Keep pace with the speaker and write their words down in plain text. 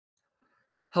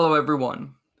Hello,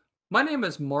 everyone. My name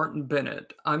is Martin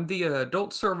Bennett. I'm the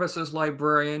Adult Services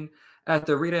Librarian at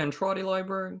the Rita and Trotty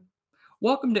Library.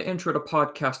 Welcome to Intro to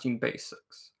Podcasting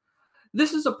Basics.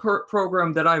 This is a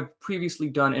program that I've previously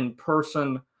done in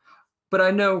person, but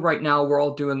I know right now we're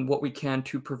all doing what we can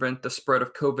to prevent the spread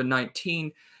of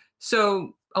COVID-19.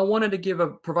 So I wanted to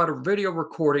provide a video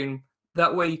recording.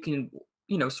 That way you can,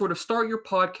 sort of start your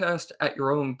podcast at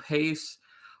your own pace.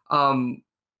 Um,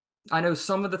 I know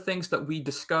some of the things that we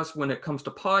discuss when it comes to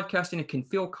podcasting, it can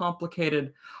feel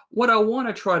complicated. What I want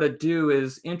to try to do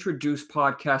is introduce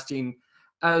podcasting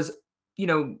as, you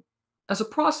know, as a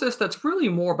process that's really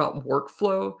more about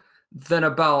workflow than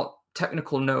about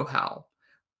technical know-how.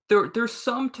 There's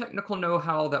some technical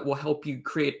know-how that will help you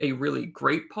create a really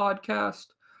great podcast,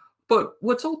 but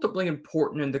what's ultimately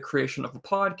important in the creation of a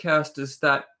podcast is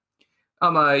that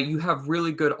you have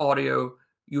really good audio,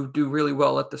 you do really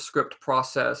well at the script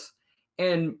process.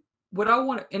 And what I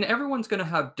want, and everyone's going to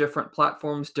have different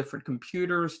platforms, different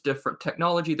computers, different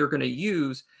technology they're going to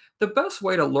use. The best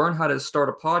way to learn how to start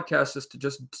a podcast is to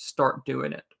just start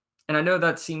doing it. And I know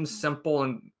that seems simple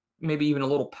and maybe even a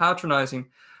little patronizing,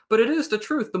 but it is the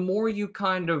truth. The more you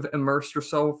kind of immerse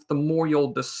yourself, the more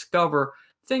you'll discover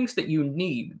things that you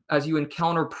need. As you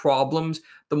encounter problems,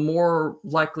 the more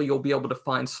likely you'll be able to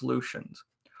find solutions.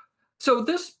 So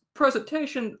this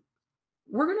presentation,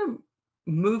 we're going to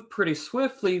move pretty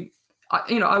swiftly.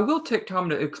 I will take time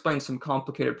to explain some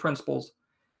complicated principles,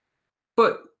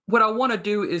 but what I want to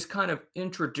do is kind of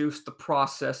introduce the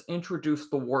process, introduce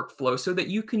the workflow so that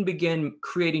you can begin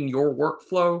creating your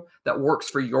workflow that works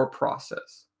for your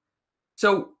process.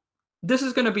 So this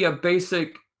is going to be a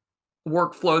basic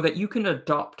workflow that you can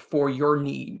adopt for your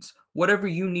needs, whatever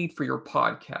you need for your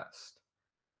podcast.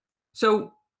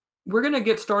 So we're going to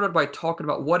get started by talking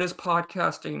about what is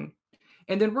podcasting,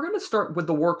 and then we're going to start with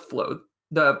the workflow.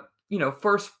 The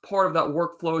first part of that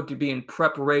workflow to be in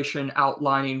preparation,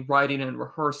 outlining, writing, and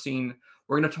rehearsing.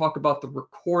 We're going to talk about the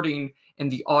recording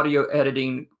and the audio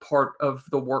editing part of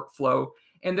the workflow,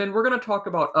 and then we're going to talk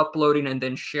about uploading and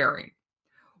then sharing.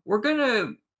 We're going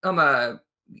to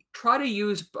try to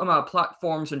use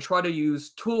platforms and try to use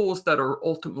tools that are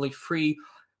ultimately free.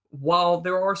 While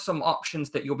there are some options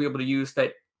that you'll be able to use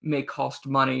that may cost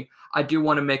money, I do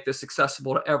want to make this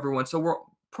accessible to everyone. So we're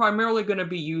primarily going to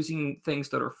be using things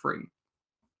that are free.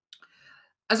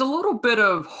 As a little bit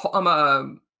of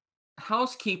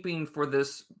housekeeping for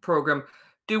this program,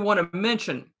 do want to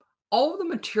mention all of the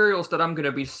materials that I'm going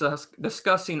to be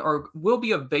discussing will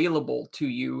be available to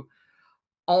you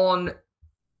on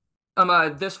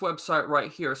this website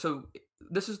right here. So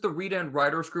this is the Read and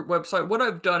Writers Group website. What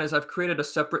I've done is I've created a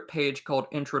separate page called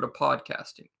Intro to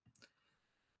Podcasting.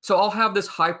 So I'll have this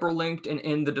hyperlinked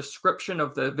in the description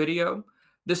of the video.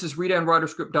 This is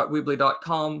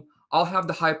readandwritersgroup.weebly.com. I'll have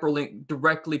the hyperlink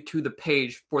directly to the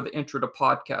page for the Intro to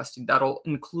Podcasting. That'll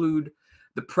include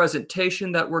the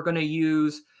presentation that we're going to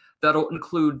use. That'll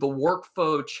include the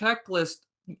workflow checklist,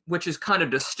 which is kind of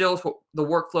distills what the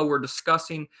workflow we're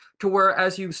discussing, to where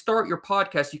as you start your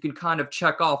podcast, you can kind of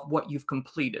check off what you've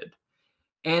completed.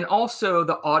 And also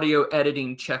the audio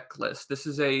editing checklist. This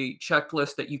is a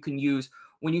checklist that you can use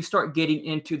when you start getting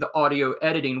into the audio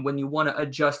editing, when you want to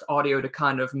adjust audio to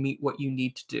kind of meet what you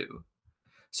need to do.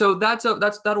 So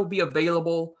that'll be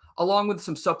available along with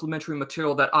some supplementary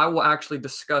material that I will actually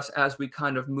discuss as we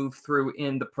kind of move through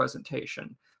in the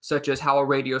presentation, such as how a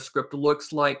radio script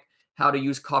looks like, how to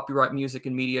use copyright music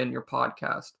and media in your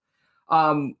podcast.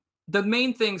 The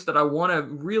main things that I want to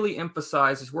really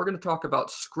emphasize is we're going to talk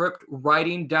about script,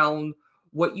 writing down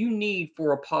what you need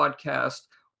for a podcast.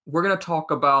 We're going to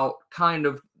talk about kind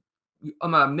of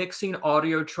mixing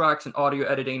audio tracks and audio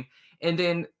editing, and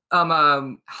then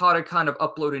how to kind of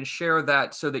upload and share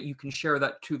that so that you can share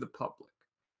that to the public.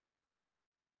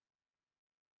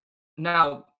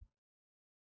 Now,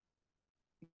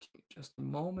 just a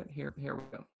moment here. Here we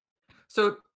go.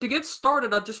 So to get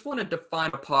started, I just want to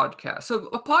define a podcast. So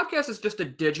a podcast is just a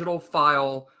digital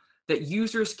file that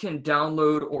users can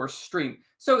download or stream.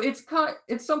 So it's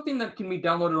something that can be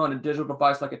downloaded on a digital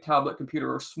device like a tablet,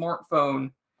 computer, or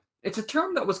smartphone. It's a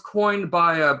term that was coined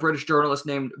by a British journalist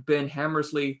named Ben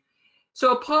Hammersley.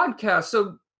 So a podcast,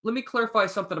 so let me clarify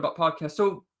something about podcasts.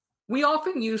 So we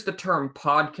often use the term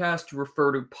podcast to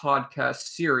refer to podcast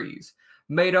series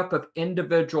made up of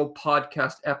individual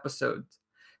podcast episodes.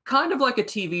 Kind of like a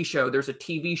TV show. There's a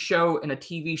TV show, and a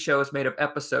TV show is made of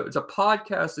episodes. A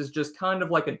podcast is just kind of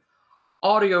like an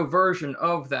audio version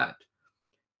of that.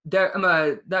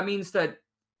 That means that,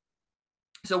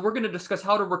 so we're going to discuss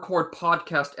how to record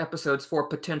podcast episodes for a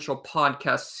potential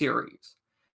podcast series.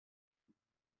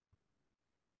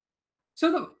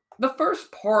 So the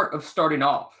first part of starting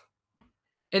off,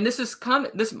 and this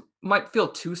might feel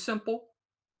too simple,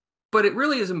 but it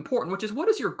really is important, which is what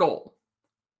is your goal?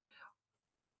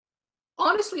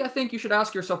 Honestly, I think you should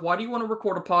ask yourself, why do you want to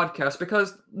record a podcast?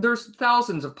 Because there's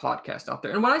thousands of podcasts out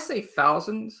there. And when I say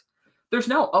thousands, there's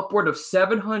now upward of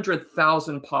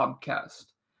 700,000 podcasts,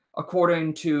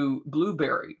 according to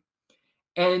Blueberry.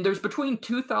 And there's between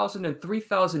 2,000 and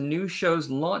 3,000 new shows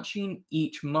launching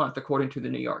each month, according to the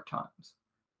New York Times.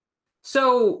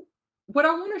 So, what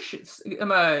I want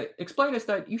to explain is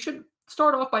that you should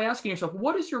start off by asking yourself,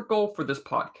 what is your goal for this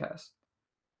podcast?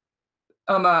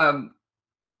 Um, um,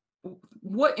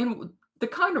 what in to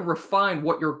kind of refine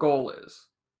what your goal is,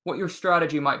 what your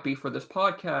strategy might be for this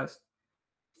podcast.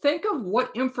 Think of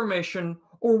what information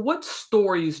or what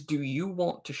stories do you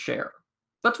want to share.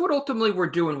 That's what ultimately we're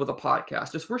doing with a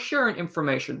podcast is we're sharing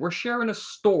information, we're sharing a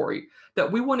story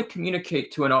that we want to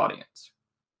communicate to an audience.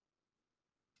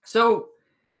 So,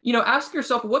 ask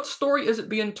yourself, what story is it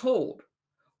being told?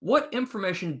 What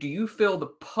information do you feel the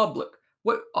public,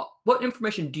 what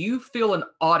information do you feel an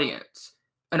audience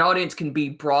can be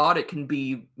broad, it can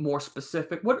be more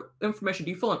specific. What information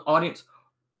do you feel an audience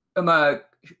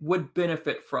would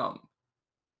benefit from?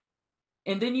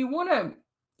 And then you want to,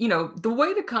 the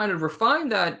way to kind of refine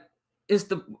that is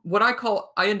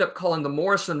I end up calling the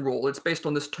Morrison rule. It's based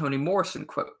on this Toni Morrison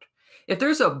quote. If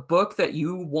there's a book that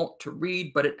you want to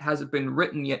read, but it hasn't been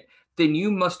written yet, then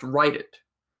you must write it.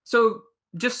 So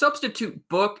just substitute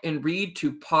book and read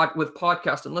with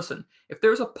podcast and listen. If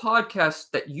there's a podcast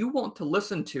that you want to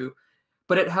listen to,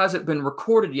 but it hasn't been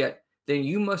recorded yet, then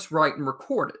you must write and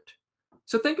record it.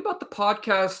 So think about the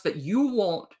podcast that you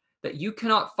want that you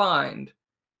cannot find,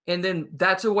 and then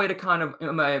that's a way to kind of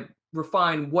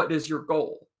refine what is your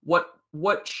goal. What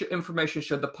information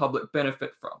should the public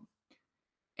benefit from?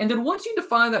 And then once you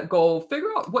define that goal, figure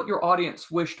out what your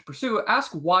audience wish to pursue.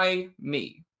 Ask why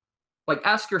me.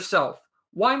 Ask yourself,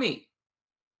 why me?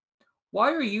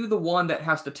 Why are you the one that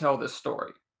has to tell this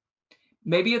story?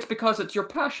 Maybe it's because it's your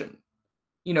passion.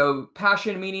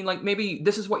 Passion meaning maybe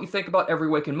this is what you think about every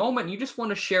waking moment. And you just want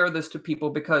to share this to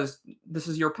people because this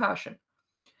is your passion.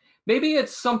 Maybe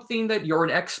it's something that you're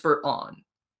an expert on.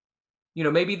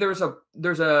 Maybe there's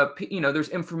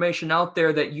information out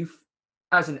there that you,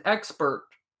 as an expert,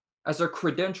 as a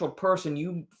credentialed person,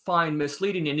 you find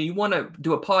misleading, and you want to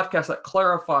do a podcast that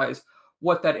clarifies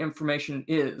what that information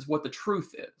is, what the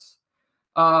truth is.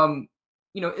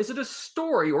 Is it a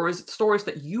story, or is it stories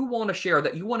that you want to share,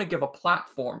 that you want to give a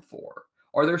platform for?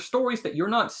 Are there stories that you're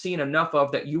not seeing enough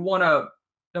of that you want to,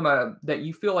 that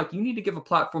you feel like you need to give a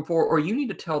platform for, or you need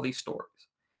to tell these stories?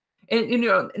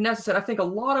 And as I said, I think a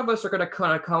lot of us are going to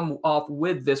kind of come off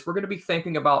with this. We're going to be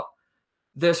thinking about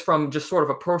this from just sort of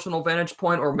a personal vantage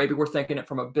point, or maybe we're thinking it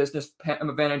from a business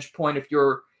vantage point. If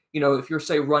you're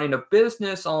say running a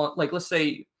business on, let's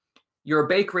say you're a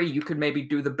bakery, you could maybe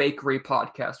do the bakery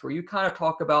podcast where you kind of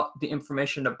talk about the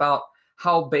information about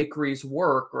how bakeries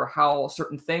work or how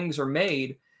certain things are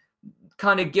made,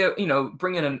 kind of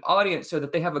bring in an audience so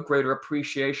that they have a greater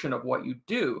appreciation of what you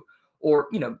do, or,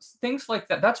 things like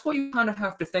that. That's what you kind of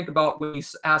have to think about when you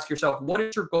ask yourself, what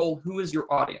is your goal? Who is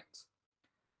your audience?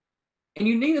 And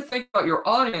you need to think about your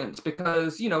audience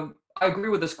because, I agree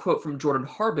with this quote from Jordan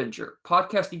Harbinger.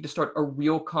 Podcasts need to start a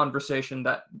real conversation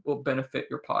that will benefit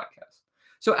your podcast.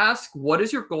 So ask, what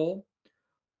is your goal?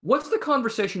 What's the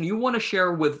conversation you want to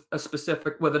share with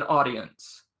an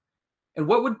audience? And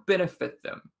what would benefit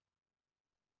them?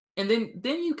 And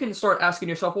then you can start asking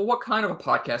yourself, well, what kind of a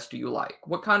podcast do you like?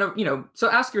 What kind of,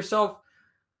 so ask yourself,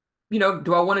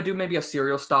 do I want to do maybe a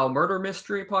serial style murder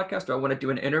mystery podcast? Do I want to do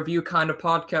an interview kind of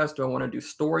podcast? Do I want to do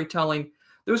storytelling?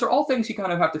 Those are all things you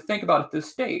kind of have to think about at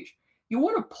this stage. You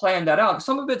want to plan that out.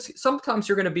 Sometimes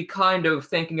you're going to be kind of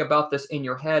thinking about this in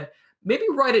your head. Maybe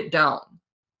write it down.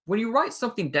 When you write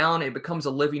something down, it becomes a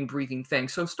living, breathing thing.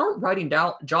 So start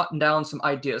jotting down some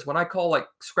ideas, what I call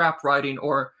scrap writing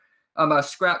or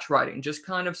scratch writing, just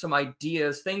kind of some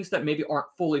ideas, things that maybe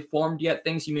aren't fully formed yet,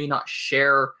 things you may not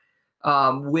share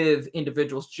with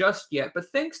individuals just yet, but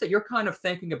things that you're kind of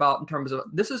thinking about in terms of,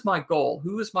 this is my goal,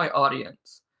 who is my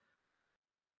audience?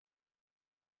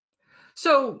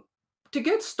 So to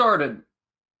get started,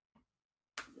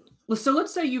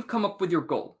 let's say you've come up with your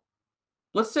goal.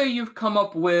 Let's say you've come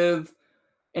up with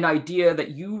an idea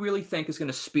that you really think is going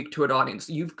to speak to an audience.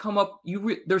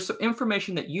 There's some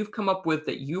information that you've come up with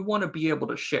that you want to be able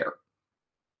to share.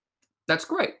 That's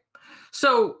great.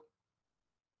 So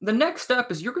the next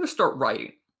step is you're going to start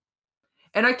writing.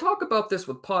 And I talk about this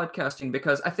with podcasting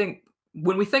because I think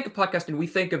when we think of podcasting, we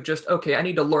think of just, okay, I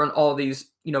need to learn all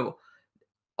these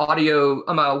audio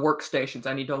workstations.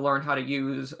 I need to learn how to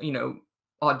use,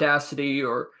 Audacity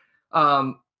or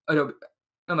Adobe,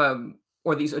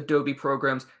 or these Adobe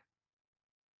programs.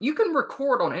 You can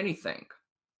record on anything,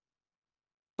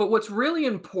 but what's really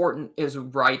important is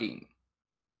writing.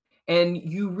 And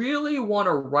you really want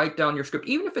to write down your script,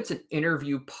 even if it's an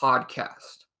interview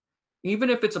podcast. Even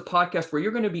if it's a podcast where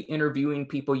you're going to be interviewing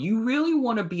people, you really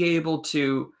want to be able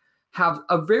to have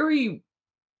a very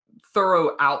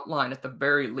thorough outline at the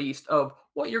very least of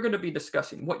what you're going to be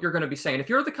discussing, what you're going to be saying. If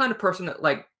you're the kind of person that,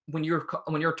 like, when you're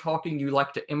talking, you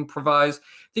like to improvise,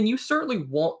 then you certainly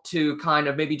want to kind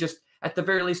of maybe just at the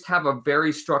very least have a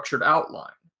very structured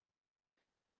outline.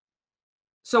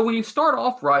 So when you start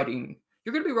off writing,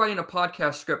 you're going to be writing a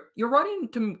podcast script. You're writing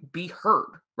to be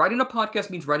heard. Writing a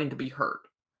podcast means writing to be heard.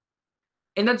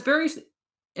 And that's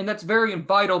very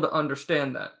vital to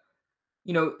understand that.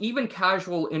 Even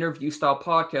casual interview style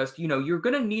podcast, you're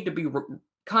going to need to be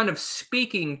kind of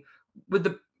speaking with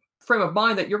the frame of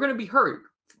mind that you're going to be heard.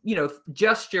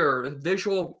 Gesture,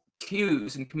 visual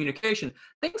cues, and communication,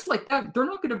 things like that, they're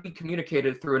not going to be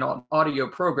communicated through an audio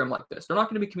program like this. They're not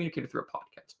going to be communicated through a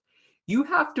podcast. You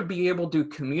have to be able to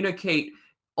communicate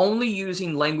only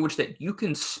using language that you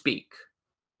can speak.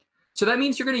 So that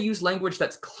means you're going to use language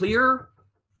that's clear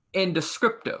and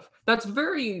descriptive. That's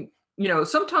very,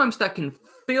 sometimes that can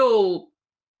feel,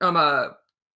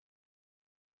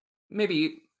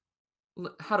 maybe,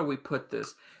 how do we put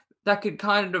this? That could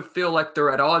kind of feel like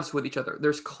they're at odds with each other.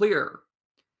 There's clear,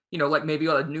 like maybe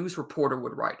a news reporter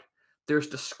would write. There's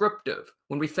descriptive.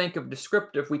 When we think of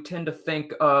descriptive, we tend to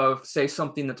think of, say,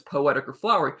 something that's poetic or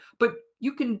flowery, but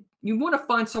you want to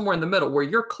find somewhere in the middle where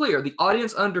you're clear. The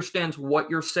audience understands what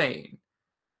you're saying,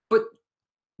 but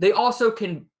they also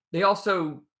can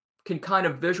kind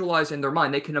of visualize in their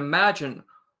mind. They can imagine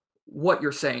what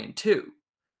you're saying too.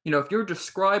 If you're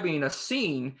describing a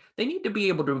scene, they need to be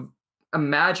able to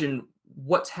imagine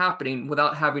what's happening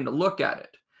without having to look at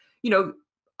it.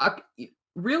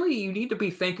 Really, you need to be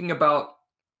thinking about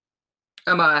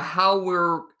how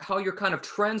you're kind of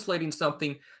translating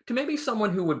something to maybe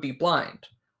someone who would be blind.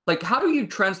 Like, how do you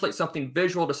translate something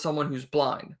visual to someone who's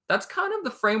blind? That's kind of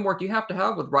the framework you have to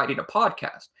have with writing a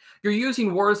podcast. You're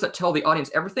using words that tell the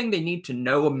audience everything they need to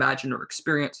know, imagine, or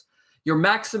experience. You're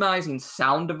maximizing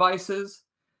sound devices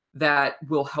that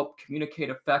will help communicate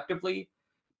effectively.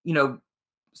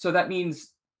 So that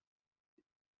means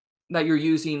that you're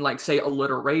using, like, say,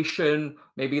 alliteration,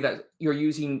 maybe that you're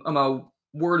using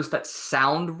words that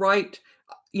sound right.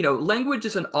 Language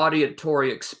is an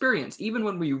auditory experience. Even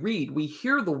when we read, we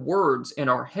hear the words in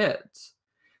our heads.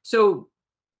 So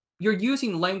you're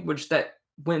using language that,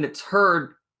 when it's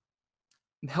heard,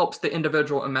 helps the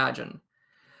individual imagine.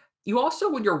 You also,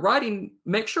 when you're writing,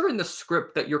 make sure in the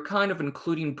script that you're kind of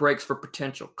including breaks for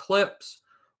potential clips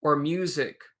or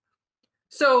music.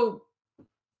 So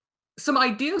some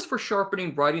ideas for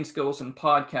sharpening writing skills in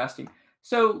podcasting.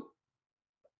 So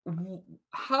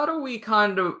how do we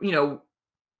kind of,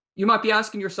 you might be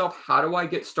asking yourself, how do I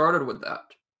get started with that?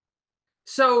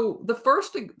 So the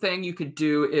first thing you could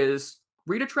do is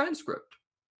read a transcript.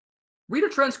 Read a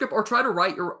transcript or try to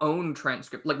write your own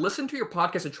transcript. Like, listen to your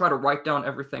podcast and try to write down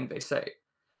everything they say.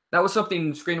 That was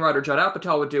something screenwriter Judd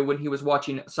Apatow would do when he was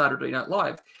watching Saturday Night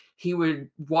Live. He would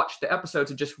watch the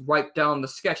episodes and just write down the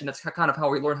sketch, and that's kind of how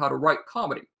we learn how to write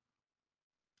comedy.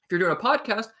 If you're doing a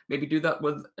podcast, maybe do that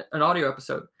with an audio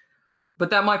episode. But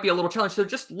that might be a little challenge. So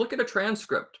just look at a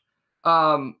transcript.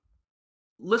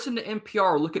 Listen to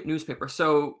NPR or look at newspaper.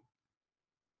 So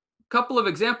a couple of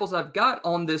examples I've got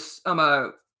on this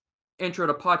intro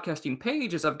to podcasting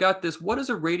page is I've got this, what does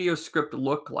a radio script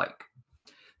look like?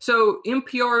 So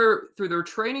NPR, through their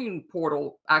training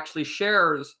portal, actually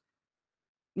shares,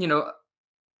 a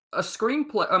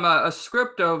screenplay, a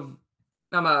script of,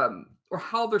 or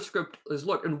how their script is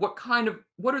looked, and what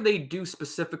do they do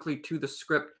specifically to the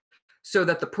script so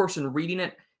that the person reading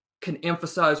it can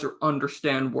emphasize or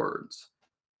understand words,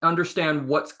 understand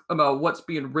what's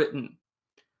being written.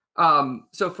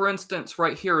 So for instance,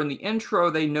 right here in the intro,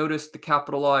 they notice the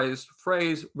capitalized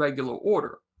phrase regular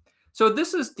order. So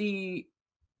this is the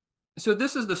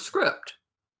script.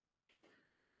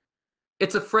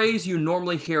 It's a phrase you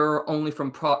normally hear only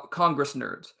from Congress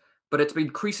nerds, but it's been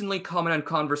increasingly common in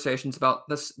conversations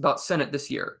about Senate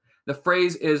this year. The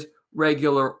phrase is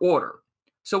regular order.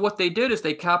 So what they did is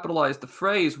they capitalized the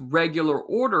phrase regular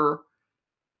order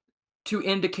to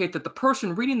indicate that the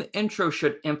person reading the intro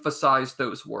should emphasize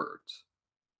those words.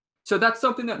 So that's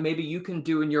something that maybe you can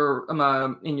do in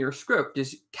your script,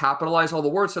 is capitalize all the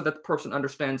words so that the person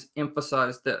understands,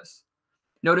 emphasize this.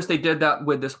 Notice they did that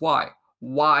with this why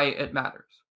it matters.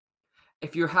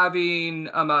 if you're having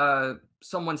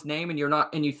someone's name and you're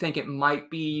not and you think it might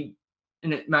be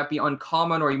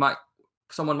uncommon, or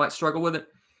someone might struggle with it,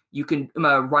 you can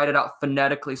write it out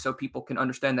phonetically so people can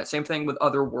understand that. Same thing with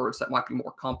other words that might be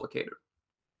more complicated.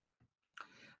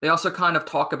 They also kind of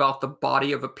talk about the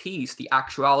body of a piece, the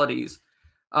actualities,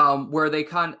 where they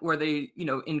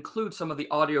include some of the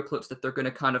audio clips that they're going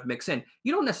to kind of mix in.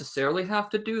 You don't necessarily have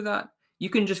to do that. You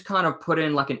can just kind of put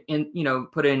in like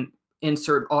put in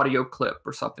insert audio clip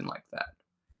or something like that.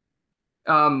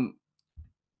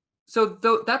 So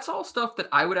that's all stuff that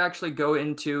I would actually go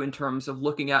into in terms of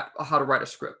looking at how to write a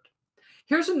script.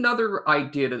 Here's another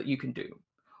idea that you can do.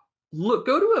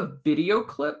 Go to a video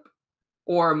clip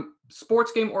or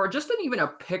sports game or just even a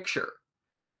picture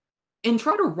and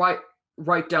try to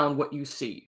write down what you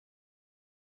see.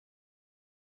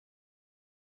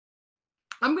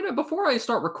 Before I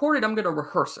start recording, I'm gonna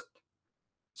rehearse it.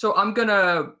 So I'm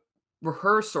gonna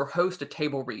rehearse or host a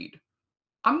table read.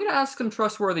 I'm going to ask some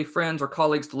trustworthy friends or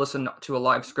colleagues to listen to a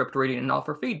live script reading and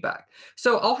offer feedback.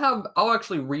 So I'll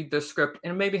actually read this script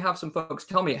and maybe have some folks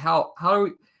tell me how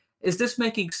is this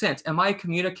making sense? Am I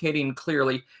communicating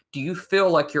clearly? Do you feel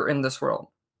like you're in this world?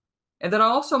 And then I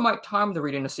also might time the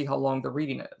reading to see how long the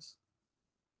reading is.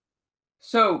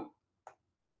 So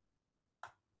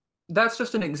that's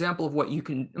just an example of what you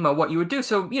would do.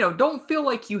 So, don't feel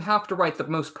like you have to write the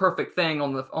most perfect thing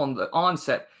on the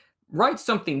onset. Write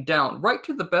something down, write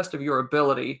to the best of your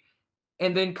ability,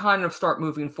 and then kind of start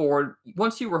moving forward.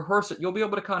 Once you rehearse it, you'll be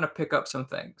able to kind of pick up some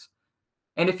things.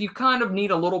 And if you kind of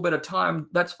need a little bit of time,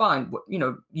 that's fine.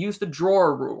 Use the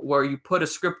drawer rule, where you put a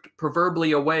script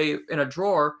proverbially away in a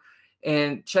drawer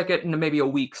and check it in maybe a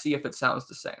week, see if it sounds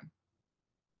the same.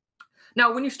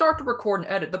 Now, when you start to record and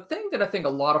edit, the thing that I think a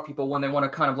lot of people, when they want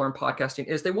to kind of learn podcasting,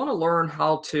 is they want to learn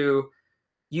how to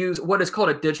use what is called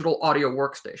a digital audio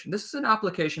workstation. This is an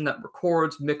application that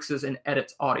records, mixes, and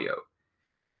edits audio.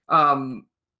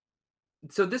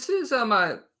 So this is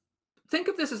think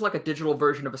of this as like a digital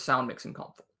version of a sound mixing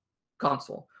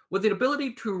console with the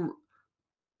ability to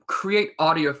create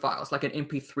audio files like an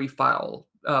MP3 file,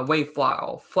 WAV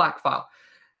file, FLAC file.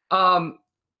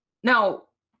 Now,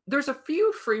 there's a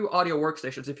few free audio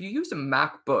workstations. If you use a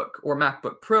MacBook or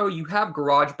MacBook Pro, you have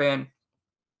GarageBand.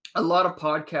 A lot of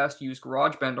podcasts use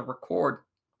GarageBand to record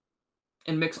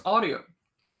and mix audio.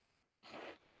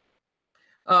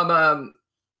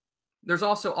 There's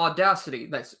also Audacity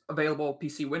that's available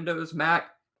PC, Windows, Mac,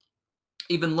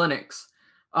 even Linux.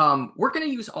 We're going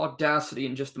to use Audacity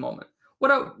in just a moment.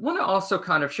 What I want to also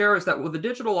kind of share is that with the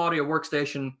digital audio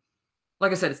workstation,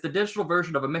 like I said, it's the digital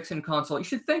version of a mixing console. You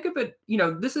should think of it,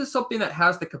 this is something that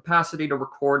has the capacity to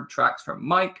record tracks from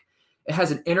mic. It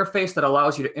has an interface that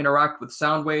allows you to interact with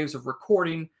sound waves of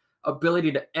recording,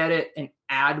 ability to edit and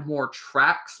add more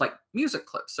tracks like music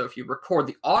clips. So if you record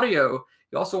the audio,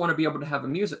 you also want to be able to have a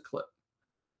music clip.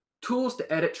 Tools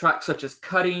to edit tracks such as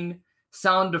cutting,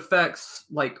 sound effects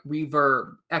like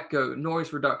reverb, echo,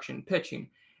 noise reduction, pitching,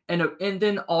 and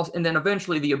then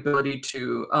eventually the ability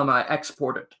to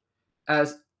export it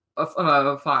as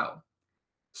a file.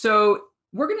 So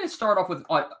we're going to start off with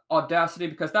Audacity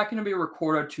because that can be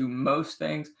recorded to most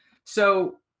things.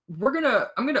 So I'm going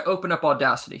to open up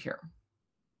Audacity here.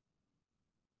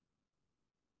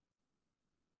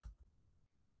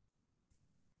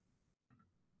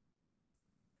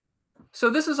 So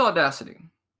this is Audacity.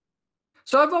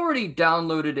 So I've already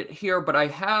downloaded it here, but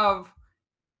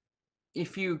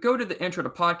if you go to the intro to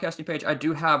podcasting page, I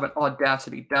do have an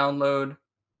Audacity download.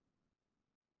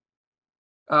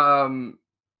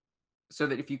 So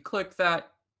that if you click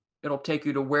that, it'll take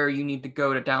you to where you need to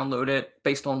go to download it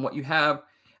based on what you have.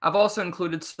 I've also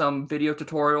included some video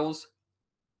tutorials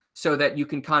so that you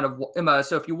can kind of,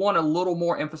 so if you want a little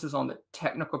more emphasis on the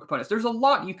technical components, there's a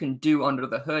lot you can do under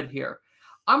the hood here.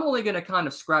 I'm only going to kind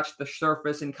of scratch the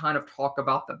surface and kind of talk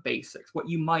about the basics, what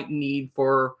you might need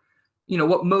for,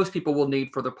 what most people will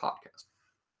need for their podcast.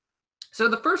 So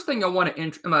the first thing I want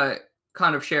to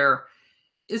kind of share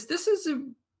is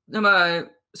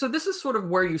so this is sort of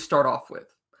where you start off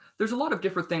with. There's a lot of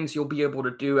different things you'll be able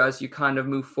to do as you kind of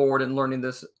move forward in learning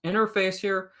this interface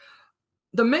here.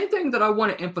 The main thing that I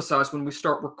want to emphasize when we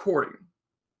start recording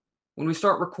and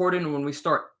when we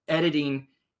start editing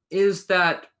is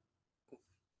that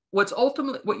what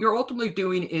you're ultimately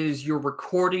doing is you're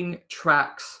recording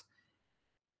tracks.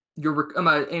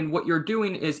 And what you're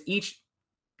doing is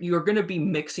you're going to be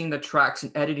mixing the tracks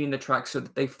and editing the tracks so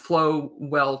that they flow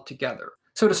well together.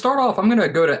 So to start off, I'm going to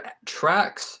go to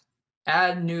Tracks,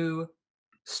 Add New,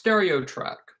 Stereo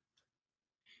Track.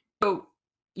 So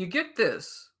you get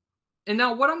this. And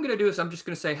now what I'm going to do is I'm just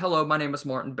going to say, hello, my name is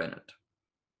Martin Bennett.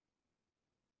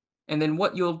 And then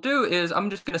what you'll do is I'm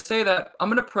just going to say that I'm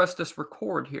going to press this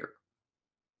record here.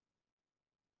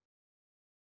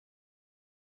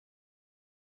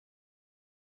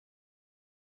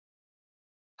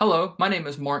 Hello, my name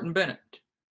is Martin Bennett.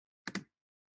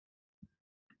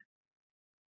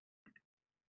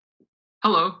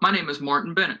 Hello, my name is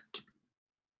Martin Bennett.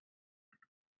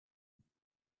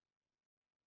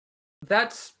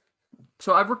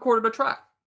 So I've recorded a track.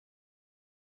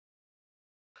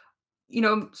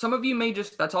 Some of you may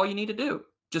that's all you need to do.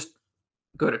 Just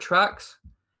go to tracks,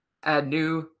 add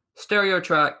new stereo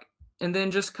track, and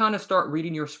then just kind of start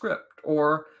reading your script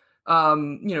or,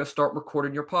 start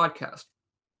recording your podcast.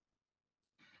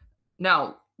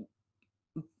 Now,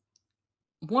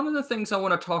 one of the things I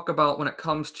want to talk about when it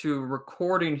comes to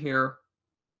recording here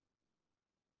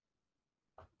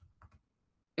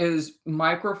is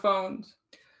microphones.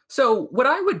 So what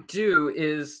I would do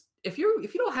is if you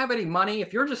don't have any money,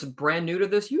 if you're just brand new to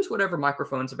this, use whatever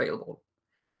microphone's available.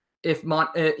 If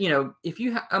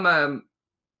you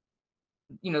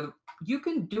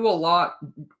can do a lot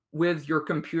with your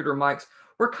computer mics.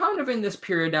 We're kind of in this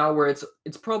period now where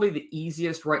it's probably the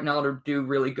easiest right now to do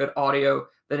really good audio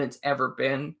than it's ever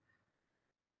been.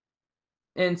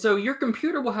 And so your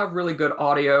computer will have really good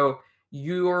audio.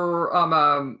 Your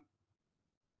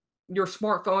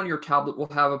smartphone, your tablet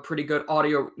will have a pretty good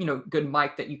audio, good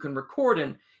mic that you can record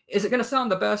in. Is it going to sound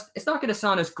the best? It's not going to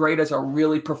sound as great as a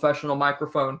really professional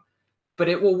microphone, but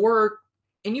it will work.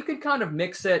 And you can kind of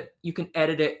mix it. You can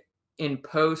edit it in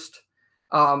post,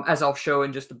 as I'll show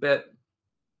in just a bit.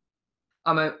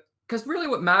 Because really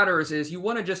what matters is you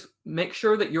want to just make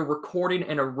sure that you're recording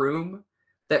in a room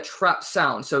that traps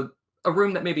sound. So a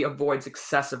room that maybe avoids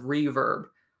excessive reverb,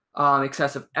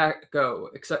 excessive echo,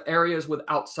 areas with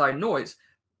outside noise.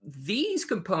 These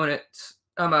components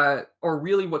are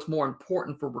really what's more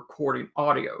important for recording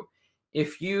audio.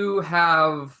 If you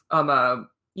have,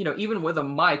 even with a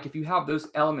mic, if you have those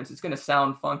elements, it's going to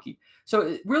sound funky.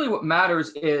 So really what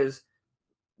matters is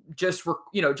just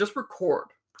record.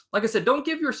 Like I said, don't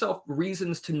give yourself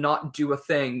reasons to not do a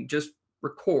thing. Just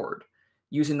record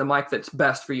using the mic that's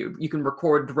best for you. You can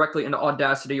record directly into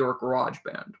Audacity or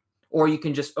GarageBand. Or you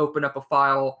can just open up a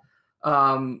file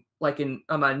like in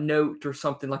a Note or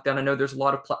something like that. I know there's a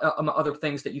lot of other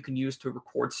things that you can use to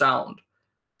record sound.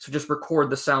 So just record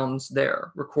the sounds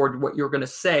there. Record what you're going to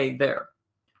say there.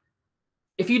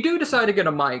 If you do decide to get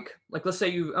a mic, like let's say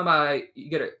you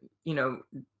get a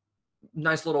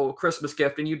nice little Christmas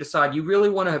gift and you decide you really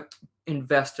want to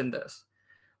invest in this,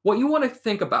 what you want to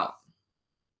think about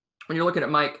when you're looking at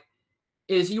mic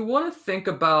is you want to think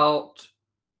about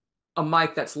a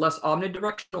mic that's less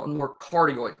omnidirectional and more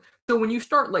cardioid. So when you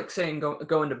start like saying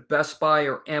go into Best Buy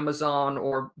or Amazon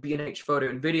or B&H Photo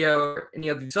and Video or any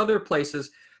of these other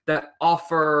places that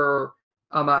offer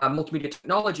multimedia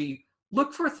technology,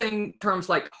 look for terms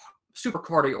like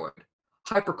supercardioid,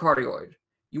 hypercardioid.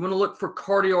 You want to look for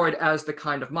cardioid as the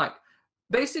kind of mic.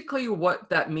 Basically what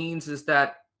that means is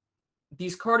that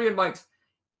these cardioid mics,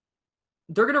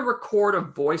 they're going to record a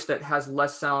voice that has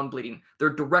less sound bleeding. They're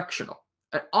directional.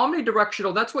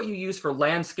 Omnidirectional, that's what you use for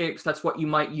landscapes. That's what you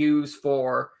might use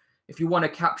for if you want to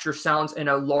capture sounds in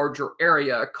a larger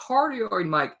area. A cardioid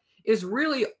mic is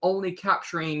really only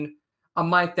capturing a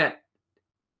mic that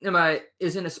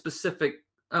is in a specific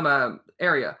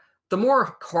area. The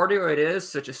more cardioid it is,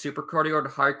 such as supercardioid or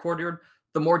high cardioid,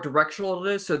 the more directional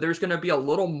it is. So there's going to be a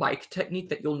little mic technique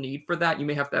that you'll need for that. You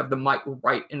may have to have the mic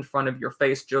right in front of your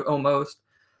face almost.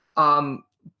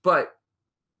 But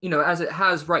as it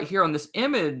has right here on this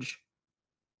image,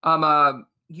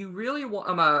 you really want,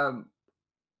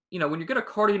 when you get a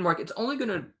cardioid mic, it's only going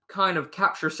to kind of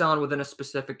capture sound within a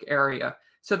specific area.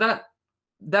 So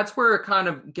that's where it kind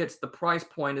of gets the price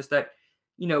point is that,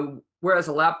 whereas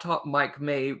a laptop mic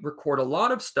may record a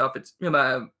lot of stuff, it's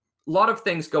a lot of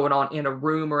things going on in a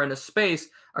room or in a space,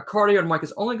 a cardioid mic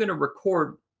is only going to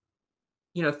record,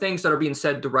 things that are being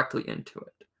said directly into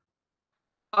it.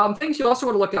 Things you also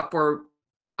want to look out for,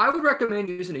 I would recommend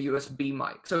using a USB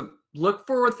mic. So look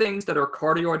for things that are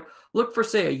cardioid. Look for,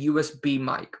 say, a USB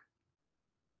mic.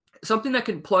 Something that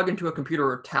can plug into a computer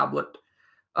or tablet.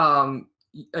 A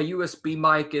USB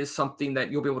mic is something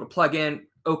that you'll be able to plug in,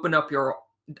 open up your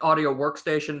audio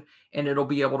workstation, and it'll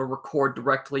be able to record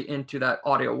directly into that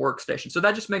audio workstation. So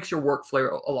that just makes your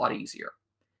workflow a lot easier.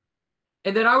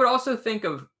 And then I would also think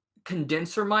of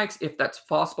condenser mics, if that's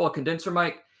possible. A condenser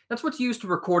mic, that's what's used to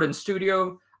record in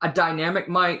studio. A dynamic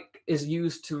mic is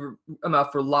used for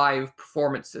live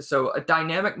performances. So a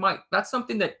dynamic mic, that's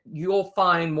something that you'll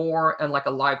find more in like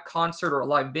a live concert or a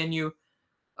live venue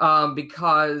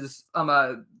because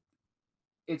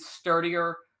it's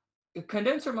sturdier. a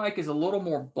condenser mic is a little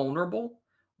more vulnerable,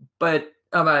 but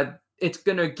it's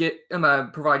gonna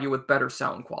provide you with better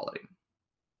sound quality.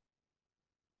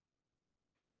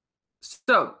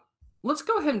 So let's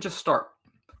go ahead and just start.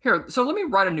 Here, so let me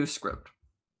write a new script.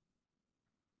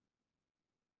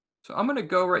 So I'm gonna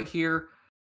go right here.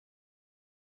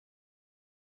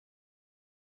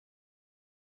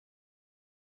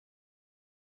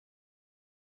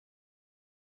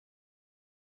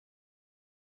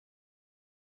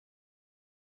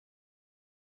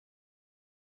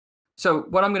 So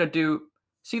what I'm gonna do,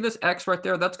 see this X right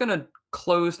there? That's gonna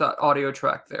close that audio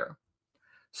track there.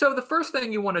 So the first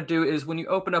thing you wanna do is when you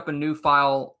open up a new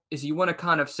file is you wanna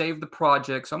kind of save the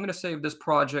project. So I'm gonna save this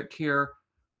project here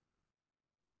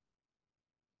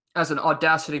as an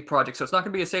Audacity project. So it's not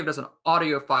gonna be saved as an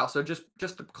audio file. So just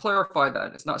to clarify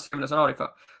that, it's not saved as an audio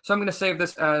file. So I'm gonna save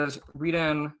this as Read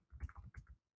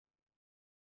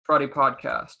Friday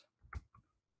podcast.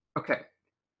 Okay.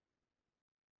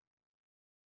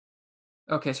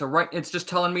 Okay, so it's just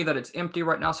telling me that it's empty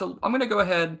right now. So I'm gonna go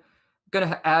ahead,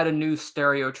 add a new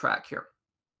stereo track here.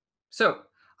 So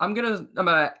I'm gonna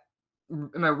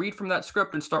read from that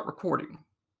script and start recording.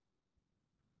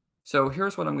 So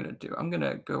here's what I'm gonna do. I'm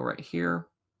gonna go right here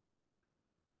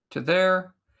to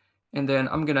there, and then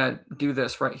I'm gonna do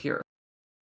this right here.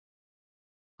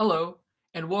 Hello,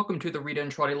 and welcome to the Rita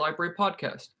and Trotty Library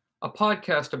Podcast, a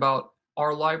podcast about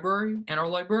our library and our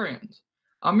librarians.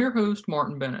 I'm your host,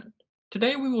 Martin Bennett.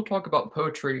 Today we will talk about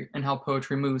poetry and how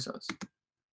poetry moves us.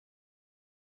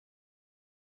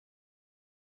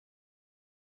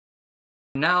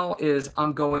 Now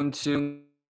I'm going to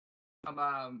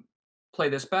play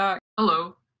this back.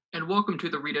 Hello, and welcome to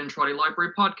the Rita and Trotty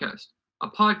Library Podcast, a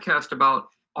podcast about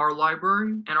our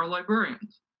library and our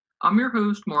librarians. I'm your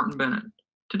host, Martin Bennett.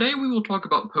 Today we will talk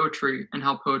about poetry and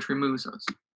how poetry moves us.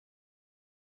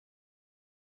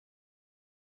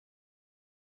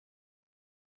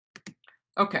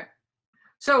 Okay,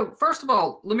 so first of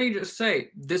all, let me just say,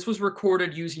 this was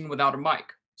recorded using without a mic.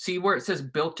 See where it says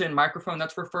built-in microphone?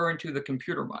 That's referring to the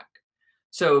computer mic.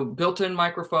 So built-in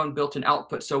microphone, built-in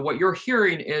output. So what you're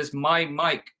hearing is my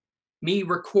mic, me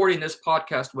recording this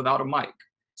podcast without a mic.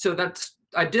 So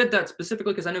I did that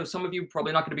specifically because I know some of you are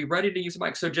probably not going to be ready to use a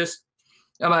mic. So just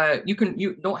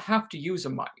you don't have to use a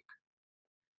mic.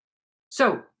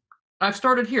 So I've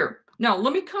started here. Now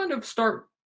let me kind of start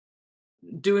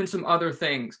doing some other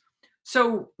things.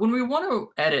 So when we want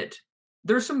to edit,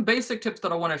 there's some basic tips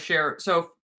that I want to share. So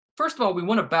first of all, we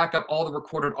want to back up all the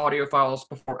recorded audio files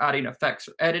before adding effects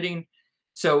or editing.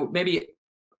 So maybe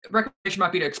recommendation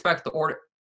might be to expect the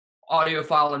audio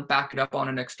file and back it up on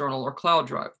an external or cloud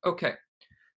drive. Okay.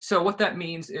 So what that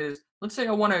means is, let's say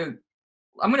I'm going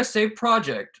to save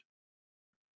project.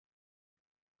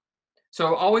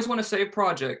 So I always want to save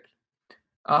project.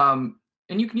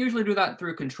 And you can usually do that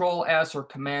through Control S or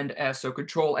Command S. So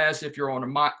Control S if you're on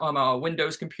a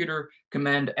Windows computer,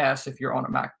 Command S if you're on a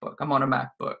MacBook. I'm on a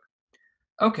MacBook.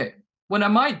 Okay, what I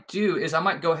might do is I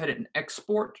might go ahead and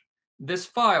export this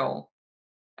file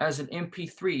as an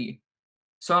MP3.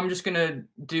 So I'm just gonna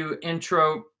do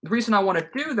intro. The reason I want to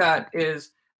do that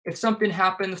is if something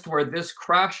happens to where this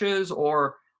crashes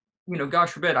or, gosh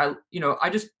forbid,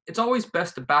 it's always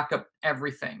best to back up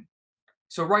everything.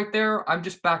 So right there, I've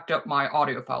just backed up my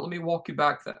audio file. Let me walk you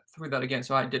through that again.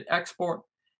 So I did export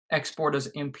as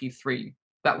MP3.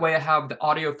 That way I have the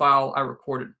audio file I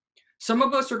recorded. Some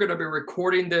of us are going to be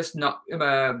recording this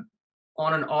on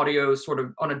an audio, sort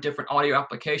of on a different audio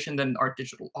application than our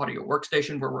digital audio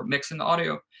workstation where we're mixing the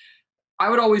audio. I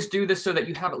would always do this so that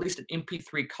you have at least an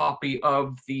MP3 copy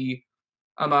of the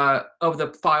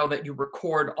file that you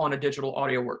record on a digital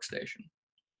audio workstation.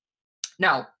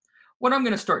 Now, what I'm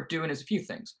going to start doing is a few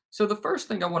things. So the first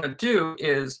thing I want to do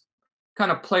is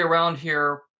kind of play around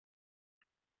here,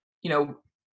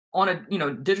 on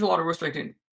a digital audio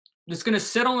workstation. It's going to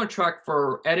sit on a track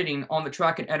for editing on the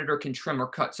track, and editor can trim or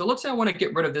cut. So let's say I want to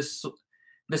get rid of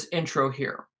this intro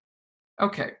here.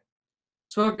 Okay,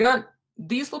 so I've got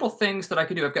these little things that I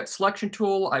can do. I've got selection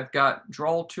tool, I've got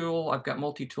draw tool, I've got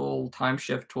multi-tool, time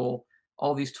shift tool,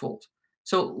 all these tools.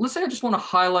 So let's say I just want to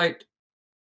highlight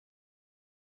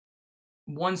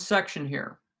one section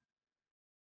here.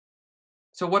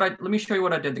 So let me show you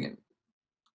what I did again.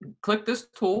 Click this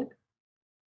tool,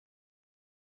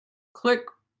 click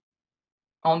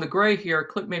on the gray here,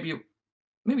 click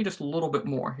maybe just a little bit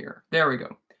more here. There we go.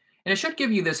 And it should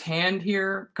give you this hand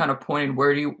here, kind of pointing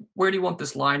where do you want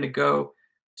this line to go.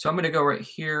 So I'm going to go right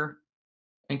here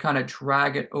and kind of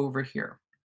drag it over here.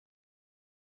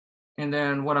 And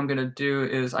then what I'm going to do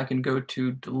is I can go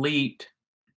to delete,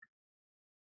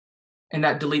 and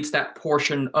that deletes that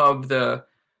portion of the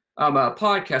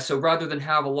podcast. So rather than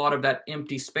have a lot of that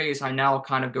empty space, I now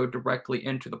kind of go directly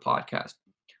into the podcast.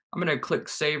 I'm going to click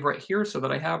save right here so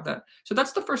that I have that. So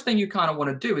that's the first thing you kind of want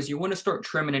to do is you want to start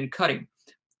trimming and cutting.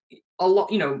 A lot,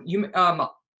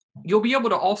 you'll be able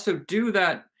to also do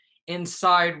that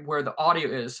inside where the audio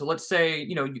is. So let's say,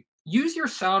 you use your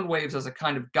sound waves as a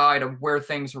kind of guide of where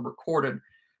things are recorded.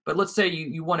 But let's say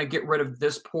you want to get rid of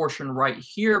this portion right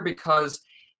here because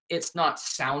it's not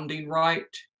sounding right.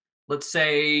 Let's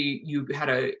say you had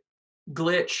a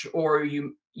glitch or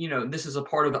this is a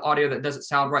part of the audio that doesn't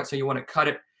sound right, so you want to cut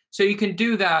it. So you can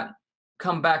do that,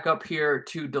 come back up here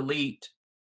to delete,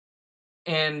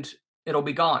 and it'll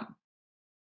be gone.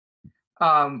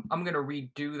 I'm going to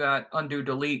redo that, undo,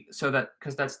 delete, so that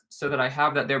I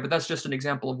have that there, but that's just an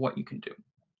example of what you can do.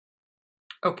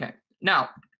 Okay, now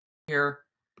here.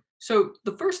 So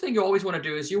the first thing you always want to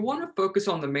do is you want to focus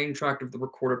on the main track of the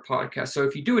recorded podcast. So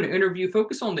if you do an interview,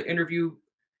 focus on the interview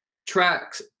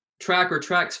track or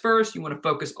tracks first. You want to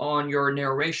focus on your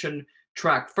narration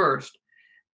track first.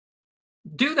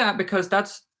 Do that because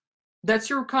that's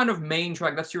your kind of main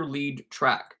track. That's your lead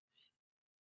track.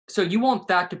 So you want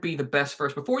that to be the best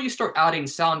first. Before you start adding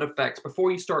sound effects,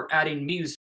 before you start adding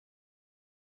music,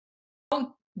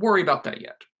 don't worry about that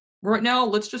yet. Right now,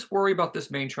 let's just worry about this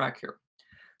main track here.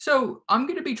 So I'm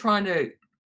going to be trying to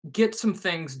get some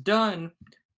things done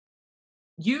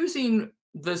using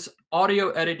this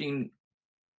audio editing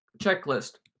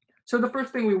checklist. So the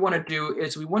first thing we want to do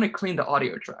is we want to clean the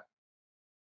audio track.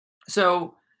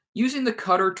 So using the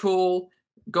cutter tool,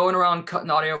 going around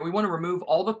cutting audio, we want to remove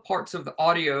all the parts of the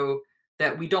audio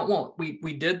that we don't want.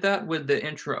 We did that with the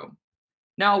intro.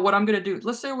 Now what I'm going to do,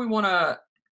 let's say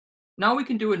now we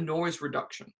can do a noise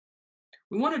reduction.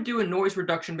 We want to do a noise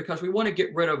reduction because we want to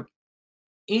get rid of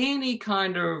any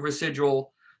kind of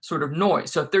residual sort of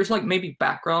noise. So if there's like maybe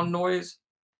background noise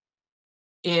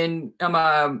in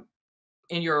the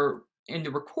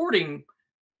recording,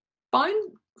 find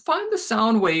the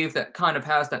sound wave that kind of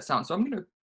has that sound. So I'm going to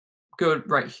go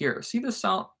right here. See the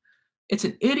sound? It's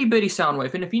an itty bitty sound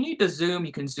wave. And if you need to zoom,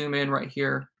 you can zoom in right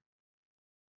here.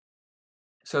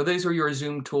 So these are your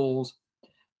zoom tools.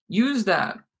 Use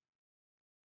that.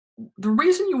 The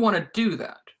reason you want to do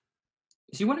that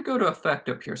is you want to go to effect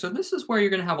up here. So this is where you're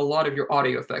going to have a lot of your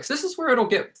audio effects. This is where it'll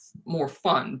get more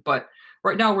fun, but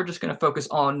right now we're just going to focus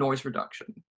on noise reduction.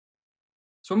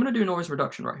 So I'm going to do noise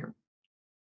reduction right here.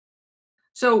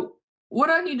 So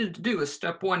what I needed to do is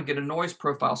step one, get a noise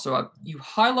profile. So you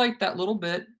highlight that little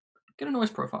bit, get a noise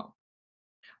profile.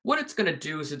 What it's going to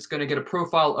do is it's going to get a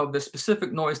profile of the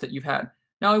specific noise that you've had.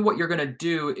 Now what you're going to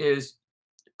do is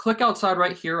click outside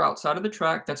right here, outside of the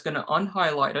track. That's going to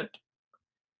unhighlight it.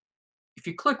 If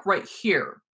you click right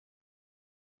here,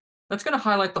 that's going to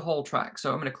highlight the whole track.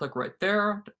 So I'm going to click right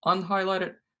there to unhighlight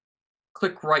it.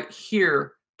 Click right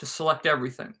here to select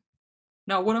everything.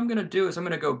 Now what I'm going to do is I'm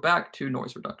going to go back to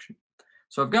noise reduction.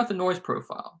 So I've got the noise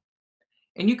profile.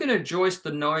 And you can adjust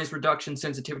the noise reduction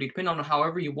sensitivity depending on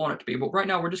however you want it to be. But right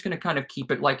now we're just going to kind of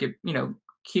keep it like it,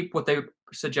 keep what they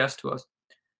suggest to us.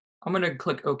 I'm going to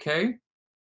click OK.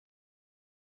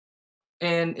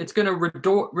 And it's going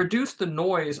to reduce the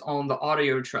noise on the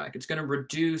audio track. It's going to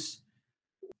reduce.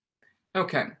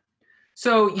 Okay.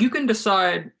 So you can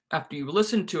decide after you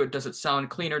listen to it, does it sound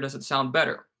cleaner? Does it sound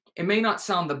better? It may not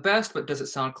sound the best, but does it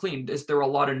sound clean? Is there a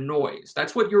lot of noise?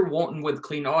 That's what you're wanting with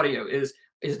clean audio is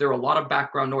there a lot of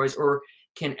background noise, or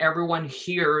can everyone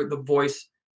hear the voice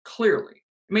clearly?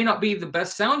 It may not be the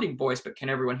best sounding voice, but can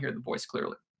everyone hear the voice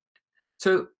clearly?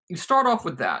 So you start off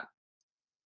with that.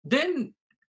 Then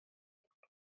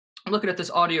looking at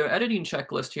this audio editing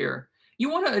checklist here, you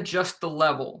want to adjust the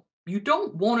level. You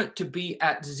don't want it to be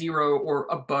at 0 or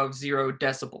above 0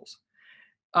 decibels.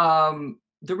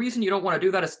 The reason you don't want to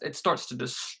do that is it starts to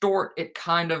distort. It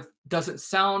kind of doesn't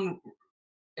sound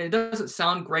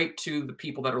great to the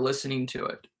people that are listening to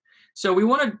it. So we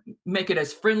want to make it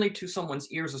as friendly to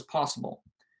someone's ears as possible.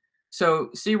 So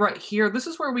see right here, this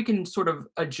is where we can sort of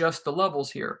adjust the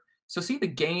levels here. So see the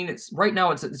gain, right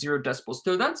now it's at 0 decibels.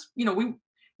 So that's,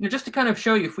 just to kind of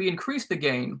show you, if we increase the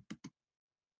gain,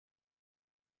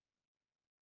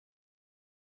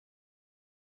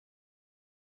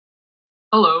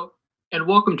 hello, and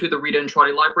welcome to the Rita and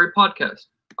Trotty Library Podcast,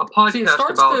 a podcast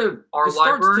about our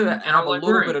library and have a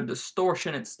little bit of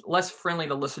distortion. It's less friendly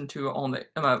to listen to on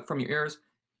the from your ears,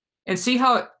 and see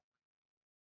how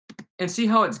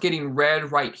it's getting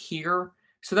red right here.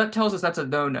 So that tells us that's a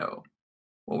no-no.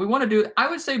 What we want to do, I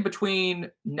would say between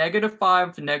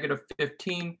 -5 to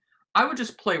 -15. I would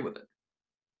just play with it.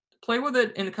 Play with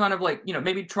it and kind of like,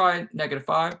 maybe try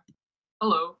 -5.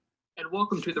 Hello, and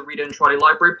welcome to the Rita and Trotty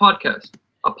Library Podcast,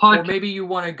 a podcast. Or maybe you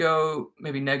want to go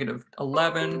maybe -11.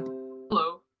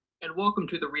 Hello, and welcome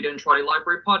to the Rita and Trotty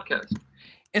Library podcast.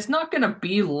 It's not going to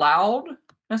be loud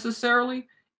necessarily.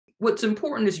 What's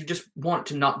important is you just want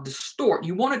to not distort.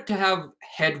 You want it to have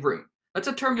headroom. That's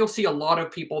a term you'll see a lot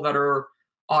of people that are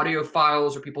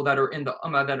audiophiles or people that are in the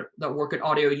that work in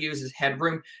audio use is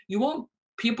headroom. You want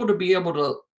people to be able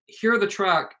to hear the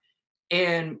track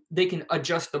and they can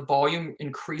adjust the volume,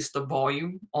 increase the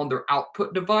volume on their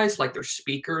output device, like their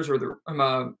speakers or the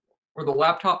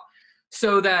laptop,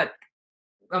 so that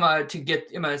to get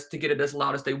it as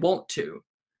loud as they want to.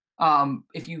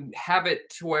 If you have it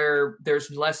to where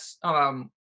there's less, to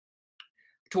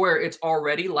where it's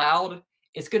already loud,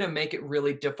 it's going to make it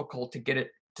really difficult to get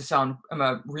it to sound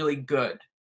really good.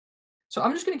 So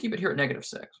I'm just going to keep it here at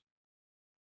 -6.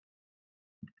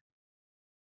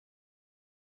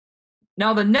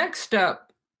 Now the next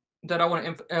step that I want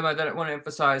to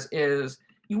emphasize is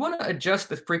you want to adjust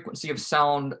the frequency of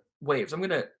sound waves. I'm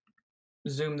going to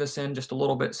zoom this in just a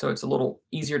little bit so it's a little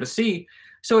easier to see.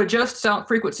 So adjust sound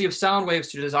frequency of sound waves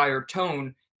to desired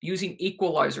tone using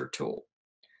equalizer tool.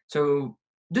 So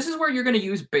this is where you're going to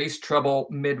use bass, treble,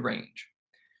 mid-range.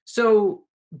 So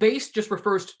bass just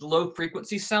refers to the low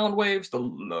frequency sound waves, the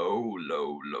low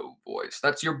voice.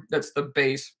 That's the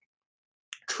bass.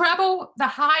 Treble, the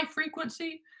high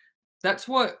frequency.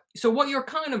 So what you're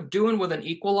kind of doing with an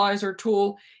equalizer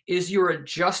tool is you're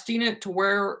adjusting it to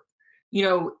where,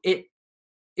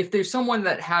 if there's someone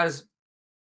that has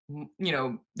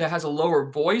a lower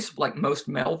voice, like most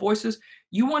male voices,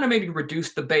 you want to maybe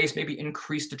reduce the bass, maybe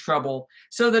increase the treble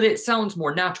so that it sounds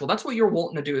more natural. That's what you're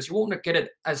wanting to do, is you're wanting to get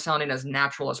it as sounding as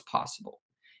natural as possible.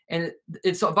 And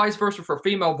it's vice versa for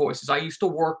female voices. I used to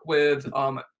work with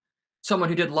someone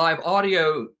who did live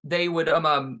audio. They would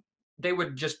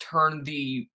just turn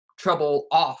the treble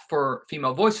off for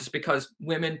female voices because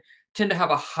women tend to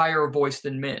have a higher voice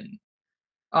than men.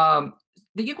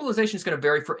 The equalization is going to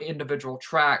vary for individual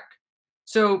track.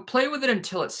 So play with it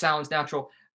until it sounds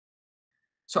natural.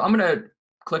 So I'm going to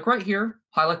click right here,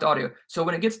 highlight the audio. So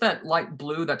when it gets that light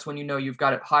blue, that's when you know you've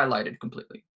got it highlighted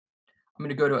completely. I'm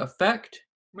going to go to Effect.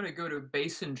 I'm going to go to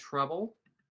Bass and Treble.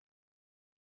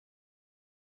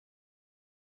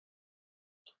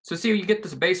 So see, you get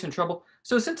this bass and treble.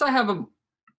 So since I'm a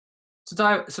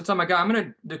guy, I'm going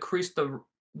to decrease the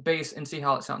bass and see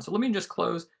how it sounds. So let me just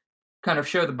close, kind of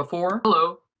show the before.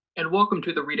 Hello, and welcome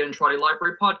to the Rita and Trotty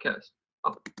Library podcast.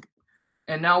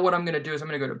 And now what I'm going to do is I'm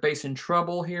going to go to bass and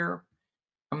treble here.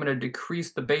 I'm going to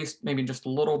decrease the bass maybe just a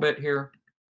little bit here.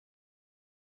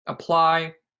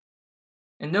 Apply.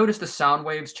 And notice the sound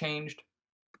waves changed.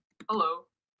 Hello,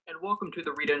 and welcome to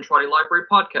the Rita and Trotty Library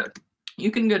podcast. You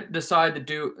can decide to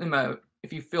do,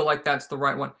 if you feel like that's the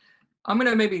right one. I'm going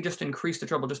to maybe just increase the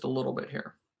treble just a little bit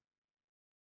here.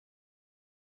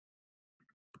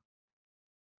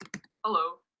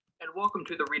 Hello, and welcome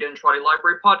to the Rita and Trotty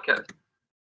Library podcast.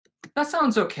 That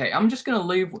sounds okay. I'm just going to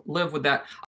live with that.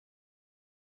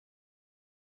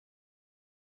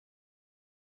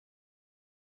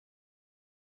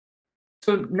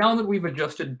 So now that we've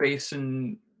adjusted bass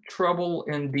and treble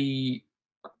in the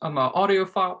audio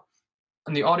file,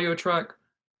 on the audio track,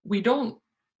 we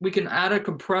can add a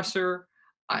compressor.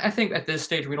 I think at this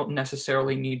stage we don't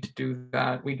necessarily need to do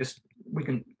that. We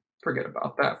can forget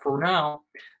about that for now.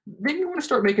 Then you want to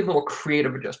start making little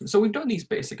creative adjustments. So we've done these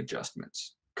basic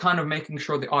adjustments, kind of making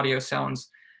sure the audio sounds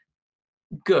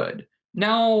good.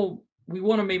 Now we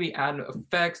want to maybe add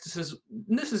effects.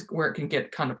 This is where it can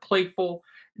get kind of playful,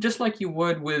 just like you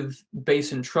would with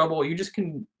bass and treble. You just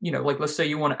can, like let's say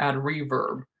you want to add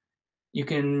reverb. You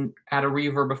can add a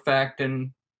reverb effect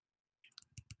and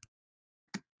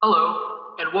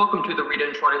hello, and welcome to the Rita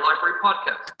and Trotty Library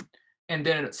podcast. And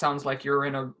then it sounds like you're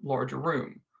in a larger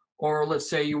room. Or let's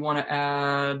say you want to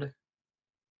add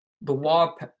the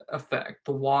wah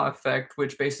effect,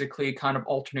 which basically kind of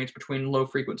alternates between low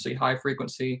frequency, high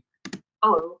frequency.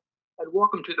 Hello, and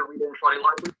welcome to the Rita and Trotty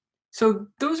Library. So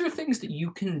those are things that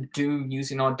you can do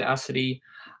using Audacity.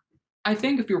 I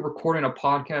think if you're recording a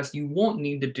podcast, you won't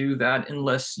need to do that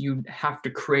unless you have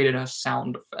to create it as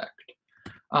sound effect.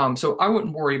 So I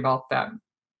wouldn't worry about that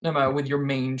with your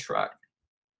main track.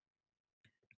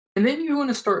 And then you want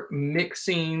to start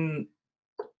mixing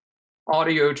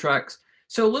audio tracks.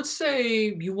 So let's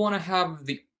say you want to have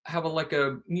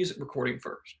a music recording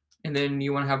first, and then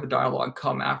you want to have the dialogue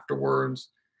come afterwards.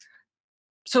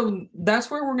 So that's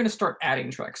where we're going to start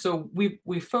adding tracks. So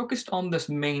we focused on this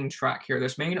main track here,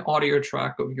 this main audio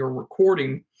track of your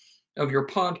recording of your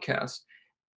podcast.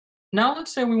 Now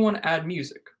let's say we want to add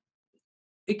music.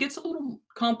 It gets a little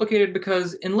complicated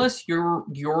because unless you're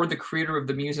the creator of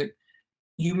the music,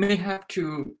 you may have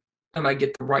to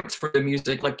get the rights for the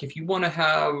music. Like if you want to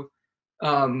have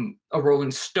a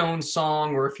Rolling Stones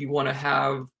song, or if you want to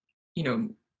have, you know,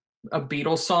 a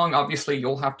Beatles song, obviously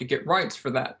you'll have to get rights for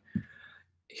that.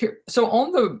 Here, so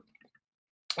on the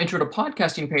intro to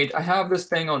podcasting page, I have this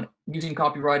thing on using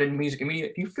copyrighted music and media.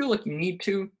 If you feel like you need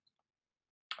to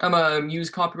use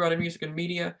copyrighted music and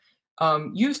media,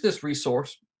 use this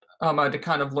resource to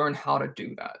kind of learn how to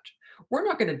do that. We're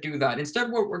not going to do that.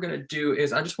 Instead, what we're going to do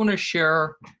is I just want to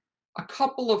share a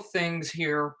couple of things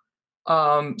here.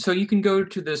 So you can go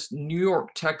to this New York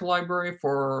Tech Library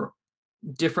for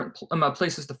different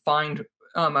places to find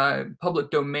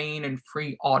public domain and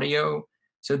free audio.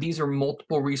 So these are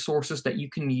multiple resources that you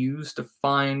can use to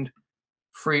find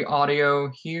free audio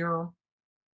here.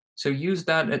 So use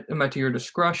that to your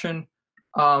discretion.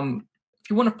 If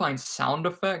you want to find sound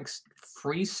effects,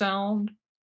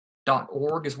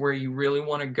 freesound.org is where you really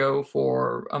want to go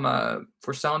for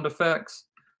sound effects.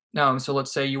 So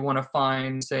let's say you want to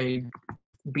find, say,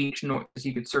 beach noise.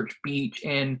 You could search beach,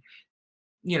 and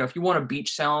if you want a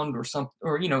beach sound or something,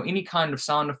 or any kind of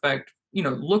sound effect,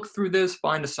 look through this,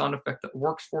 find a sound effect that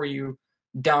works for you,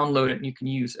 download it, and you can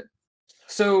use it.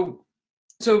 So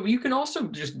you can also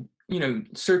just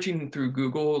searching through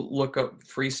Google, look up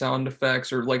free sound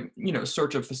effects, or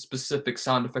search a specific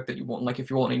sound effect that you want. Like if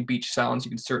you're wanting beach sounds,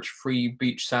 you can search free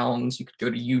beach sounds. You could go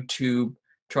to YouTube,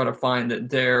 try to find it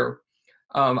there.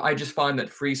 I just find that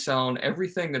freesound,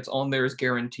 everything that's on there is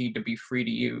guaranteed to be free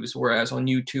to use. Whereas on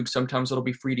YouTube, sometimes it'll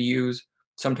be free to use,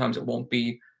 sometimes it won't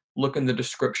be. Look in the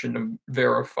description to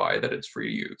verify that it's free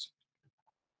to use.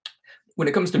 When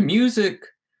it comes to music,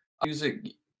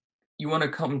 you want to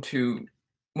come to,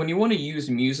 when you want to use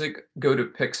music, go to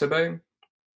Pixabay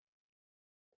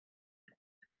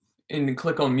and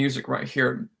click on music right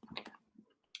here.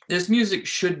 This music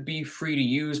should be free to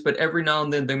use, but every now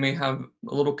and then they may have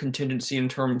a little contingency in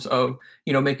terms of,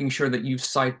 making sure that you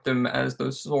cite them as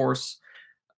the source.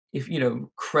 If,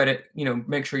 credit,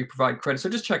 make sure you provide credit. So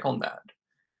just check on that.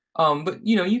 But,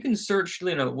 you can search,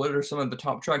 what are some of the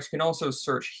top tracks. You can also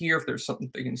search here if there's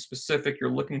something specific you're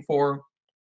looking for,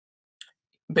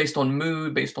 based on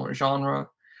mood, based on genre.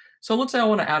 So let's say I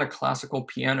want to add a classical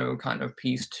piano kind of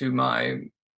piece to my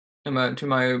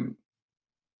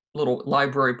little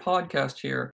library podcast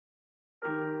here.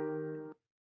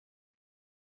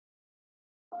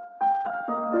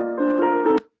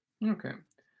 Okay,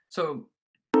 so,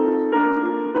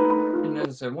 and as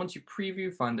I said, once you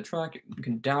preview, find the track, you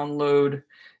can download,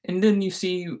 and then you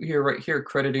see here, right here,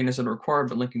 crediting isn't required,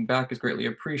 but linking back is greatly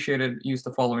appreciated. Use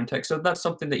the following text. So that's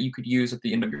something that you could use at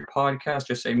the end of your podcast.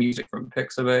 Just say music from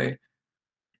Pixabay.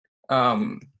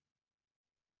 But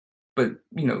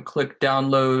click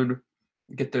download,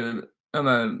 get the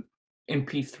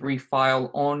MP3 file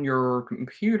on your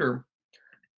computer.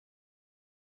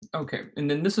 Okay, and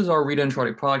then this is our Rita and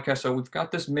Trotty podcast. So we've got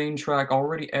this main track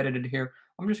already edited here.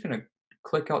 I'm just going to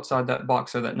click outside that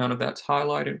box so that none of that's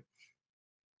highlighted.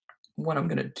 What I'm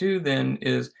going to do then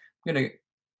is I'm going to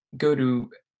go to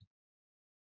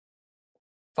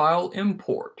File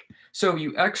Import. So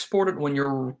you export it when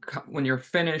you're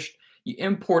finished. You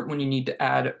import when you need to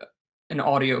add an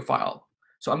audio file.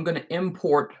 So I'm going to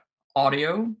import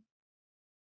audio,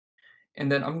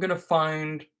 and then I'm going to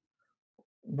find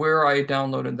where I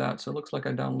downloaded that. So it looks like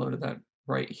I downloaded that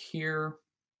right here.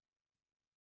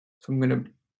 So I'm going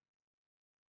to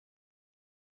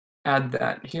add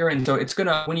that here. And so it's going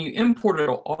to, when you import it,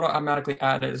 it'll automatically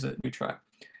add it as a new track.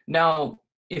 Now,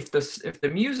 if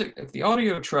the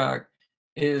audio track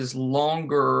is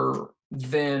longer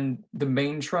than the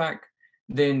main track,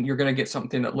 then you're going to get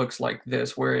something that looks like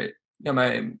this, where it,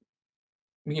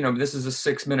 this is a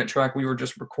 6-minute track. We were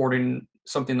just recording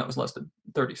something that was less than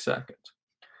 30 seconds.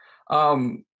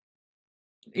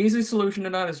 Easy solution to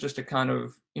that is just to kind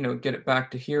of, get it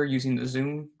back to here using the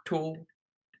zoom tool.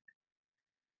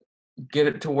 Get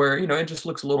it to where, it just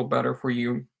looks a little better for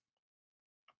you.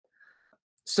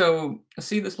 So I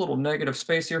see this little negative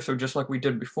space here. So just like we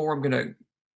did before, I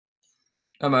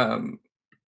want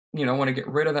to get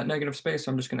rid of that negative space.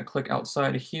 So I'm just going to click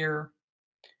outside of here.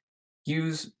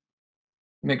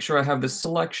 Make sure I have the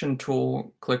selection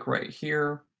tool, click right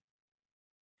here.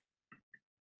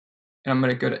 And I'm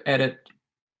going to go to edit,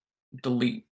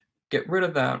 delete, get rid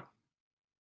of that.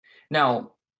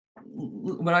 Now,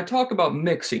 when I talk about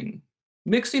mixing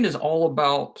is all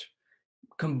about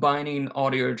combining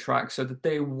audio tracks so that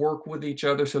they work with each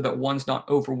other, so that one's not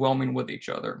overwhelming with each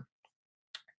other.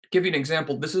 To give you an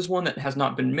example, this is one that has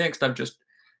not been mixed. I've just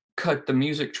cut the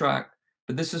music track,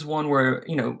 but this is one where,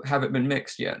 haven't been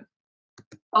mixed yet.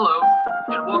 Hello,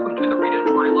 and welcome to the Read and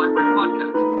Troy Library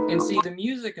podcast. And see, the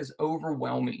music is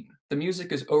overwhelming. The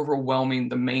music is overwhelming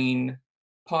the main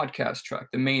podcast track,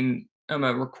 the main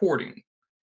recording.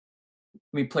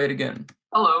 Let me play it again.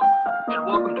 Hello, and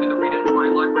welcome to the Read and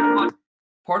Troy Library podcast.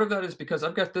 Part of that is because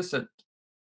I've got this at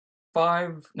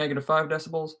 -5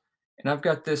 decibels, and I've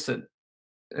got this at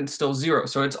and still 0,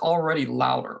 so it's already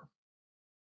louder.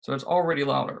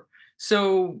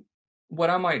 So what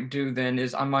I might do then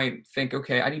is I might think,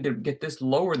 okay, I need to get this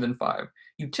lower than 5.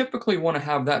 You typically want to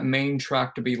have that main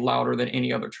track to be louder than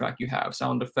any other track you have,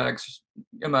 sound effects,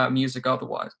 music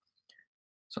otherwise.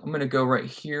 So I'm going to go right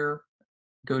here,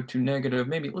 go to negative,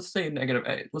 maybe let's say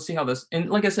 -8. Let's see how this, and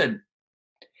like I said,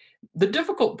 the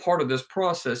difficult part of this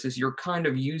process is you're kind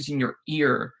of using your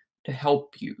ear to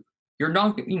help you. You're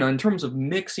not, in terms of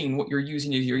mixing, what you're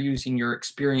using is you're using your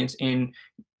experience in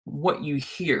what you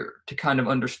hear to kind of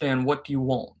understand what do you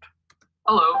want.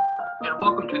 Hello, and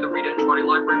welcome to the Read and Troy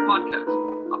Library podcast,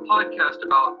 a podcast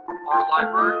about our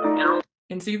library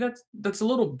and see, that's a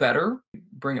little better.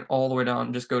 Bring it all the way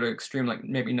down, just go to extreme, like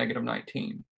maybe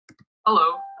 -19.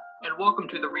 Hello, and welcome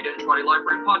to the Read and Troy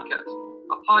Library podcast,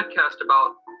 a podcast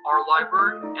about our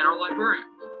library and our librarians.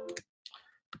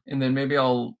 And then maybe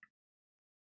I'll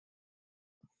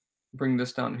bring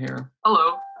this down here.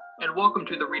 Hello, and welcome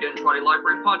to the Read and Troy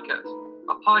Library podcast,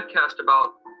 a podcast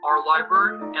about our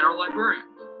library and our librarians.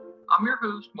 I'm your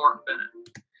host, Martin Bennett.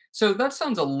 So that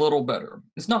sounds a little better.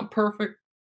 It's not perfect,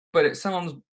 but it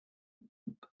sounds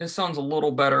a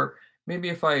little better. Maybe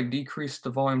if I decrease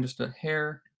the volume just a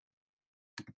hair.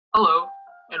 Hello,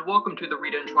 and welcome to the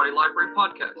Read and Troy Library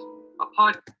podcast,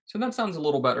 so that sounds a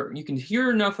little better. You can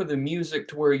hear enough of the music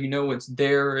to where you know it's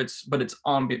there, but it's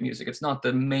ambient music. It's not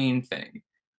the main thing.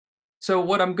 So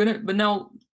but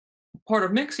now part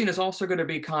of mixing is also going to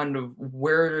be kind of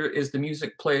where is the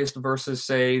music placed versus,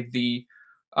 say, the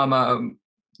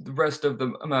rest of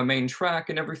the main track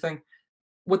and everything.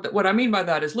 What I mean by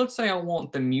that is, let's say I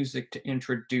want the music to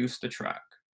introduce the track.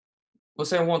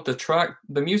 Let's say I want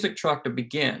the music track to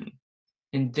begin,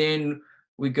 and then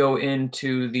we go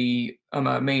into the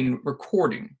main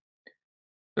recording.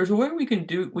 There's a way we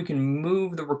can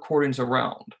move the recordings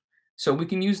around. So we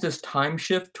can use this time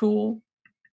shift tool.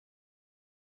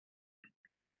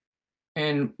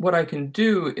 And what I can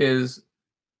do is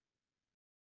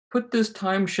put this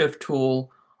time shift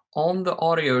tool on the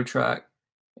audio track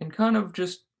and kind of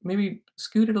just maybe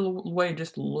scoot it away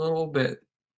just a little bit.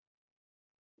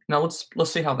 Now let's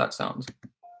see how that sounds.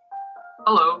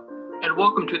 Hello, and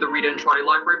welcome to the Read and Troy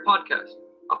Library podcast,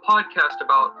 a podcast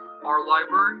about our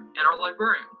library and our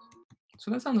librarians. So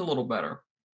that sounds a little better.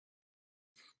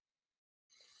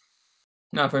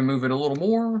 Now if I move it a little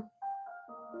more.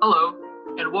 Hello,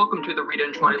 and welcome to the Read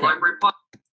and Troy Library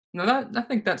podcast. Now I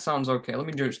think that sounds okay. Let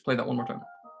me just play that one more time.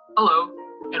 Hello,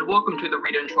 and welcome to the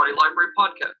Read and Troy Library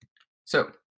podcast. So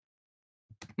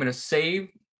I'm going to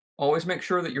save. Always make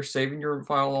sure that you're saving your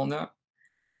file on that.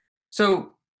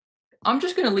 So I'm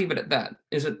just going to leave it at that.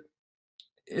 Is it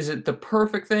the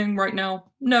perfect thing right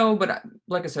now? No, but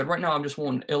like I said, right now I'm just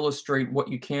wanting to illustrate what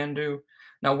you can do.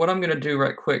 Now what I'm going to do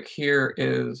right quick here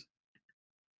is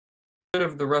bit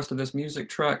of the rest of this music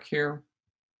track here.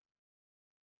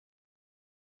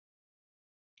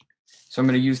 So I'm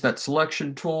going to use that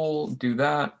selection tool, do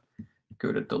that,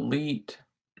 go to delete,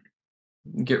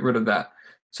 get rid of that.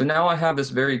 So now I have this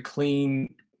very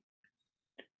clean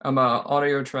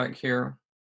audio track here.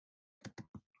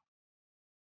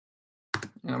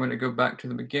 And I'm going to go back to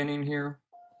the beginning here.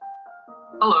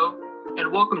 Hello, and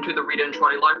welcome to the Read and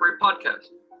Troy Library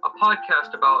podcast, a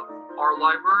podcast about our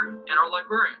library and our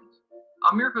librarians.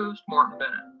 I'm your host, Martin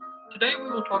Bennett. Today we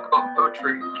will talk about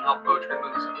poetry and how poetry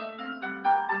moves us.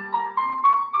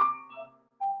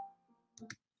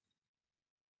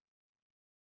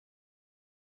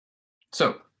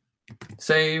 So,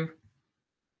 save.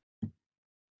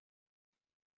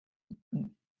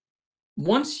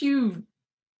 Once you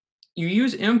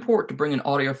use import to bring an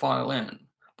audio file in,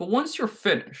 but once you're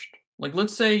finished, like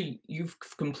let's say you've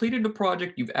completed the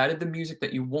project, you've added the music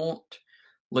that you want,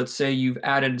 let's say you've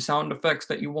added sound effects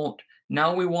that you want,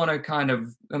 now we want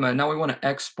to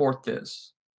export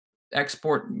this.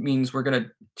 Export means we're going to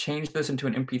change this into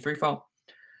an MP3 file.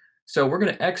 So we're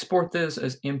going to export this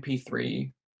as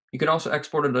MP3. You can also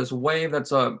export it as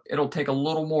WAV. It'll take a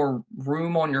little more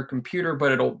room on your computer,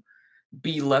 but it'll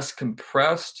be less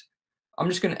compressed. I'm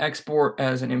just going to export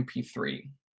as an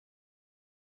MP3.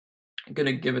 I'm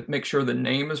going to make sure the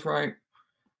name is right.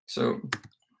 So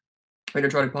Read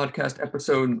and Troy podcast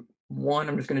episode 1.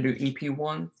 I'm just going to do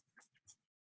EP1.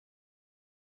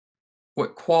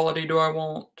 What quality do I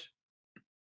want?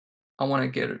 I want to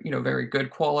get, very good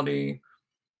quality.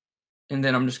 And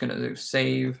then I'm just going to do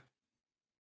save.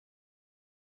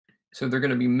 So they're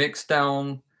going to be mixed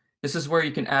down. This is where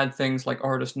you can add things like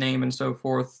artist name and so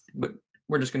forth, but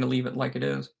we're just going to leave it like it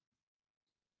is.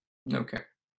 Okay.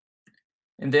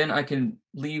 And then I can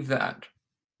leave that.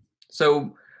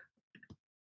 So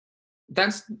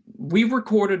we've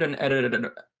recorded and edited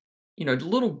a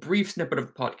little brief snippet of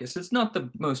the podcast. It's not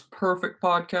the most perfect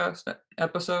podcast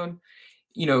episode.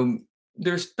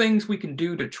 There's things we can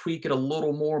do to tweak it a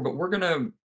little more, but we're going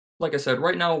to, like I said,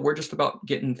 right now we're just about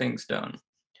getting things done.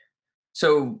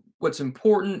 So what's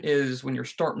important is when you're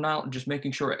starting out, just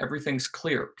making sure everything's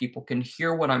clear. People can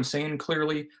hear what I'm saying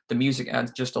clearly. The music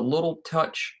adds just a little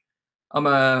touch of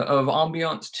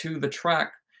ambiance to the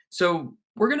track. So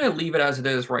we're going to leave it as it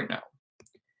is right now.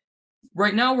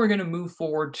 Right now, we're going to move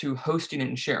forward to hosting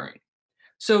and sharing.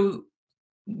 So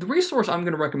the resource I'm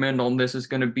going to recommend on this is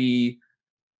going to be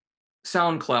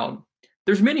SoundCloud.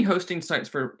 There's many hosting sites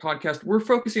for podcasts. We're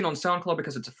focusing on SoundCloud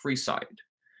because it's a free site.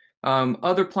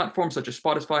 Other platforms such as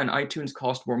Spotify and iTunes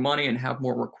cost more money and have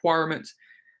more requirements.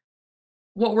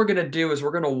 What we're going to do is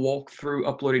we're going to walk through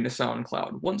uploading to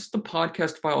SoundCloud. Once the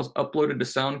podcast file is uploaded to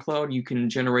SoundCloud, you can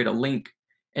generate a link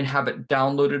and have it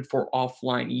downloaded for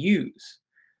offline use.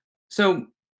 So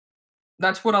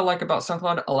that's what I like about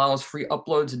SoundCloud. It allows free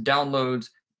uploads and downloads.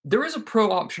 There is a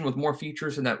pro option with more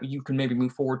features and that you can maybe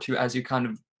move forward to as you kind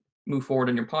of move forward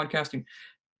in your podcasting.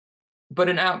 But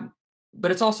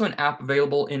it's also an app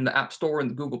available in the App Store and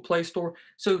the Google Play Store.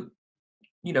 So,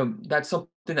 that's something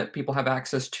that people have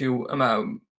access to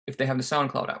if they have the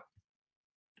SoundCloud app.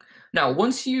 Now,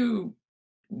 when you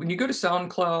go to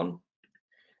SoundCloud,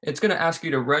 it's going to ask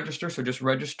you to register. So just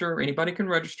register. Anybody can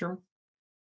register.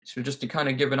 So just to kind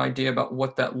of give an idea about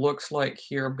what that looks like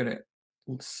here, I'm going to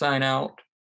sign out.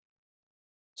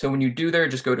 So when you do there,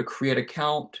 just go to create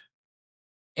account.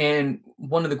 And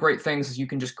one of the great things is you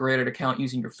can just create an account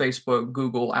using your Facebook,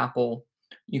 Google, Apple.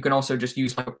 You can also just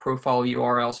use like a profile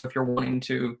URL. So if you're wanting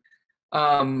to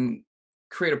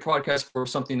create a podcast for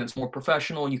something that's more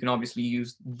professional, you can obviously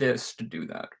use this to do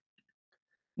that.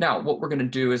 Now, what we're going to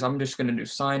do is I'm just going to do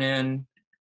sign in.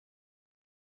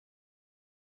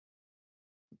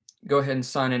 Go ahead and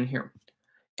sign in here.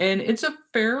 And it's a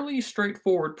fairly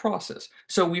straightforward process.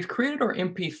 So we've created our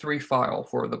MP3 file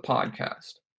for the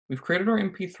podcast. We've created our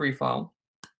MP3 file.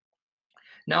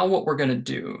 Now what we're going to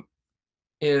do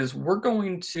is we're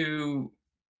going to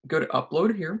go to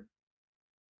upload here.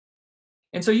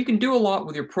 And so you can do a lot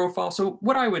with your profile. So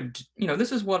what I would,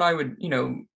 this is what I would,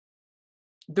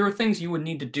 there are things you would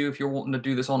need to do if you're wanting to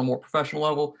do this on a more professional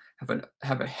level.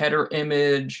 Have a header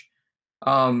image.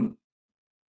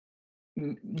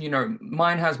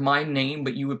 Mine has my name,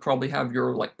 but you would probably have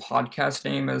your like podcast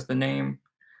name as the name.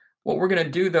 What we're going to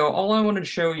do though, all I wanted to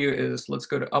show you is let's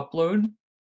go to upload.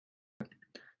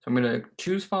 So I'm going to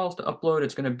choose files to upload.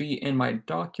 It's going to be in my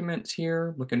documents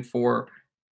here, looking for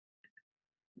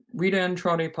Rita and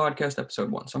Trotty podcast episode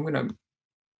 1. So I'm going to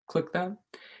click that.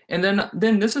 And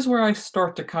then this is where I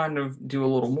start to kind of do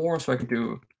a little more. So I can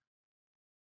do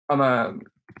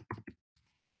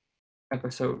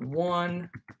episode 1.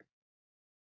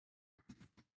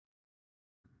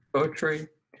 Poetry.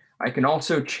 I can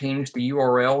also change the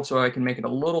URL so I can make it a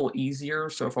little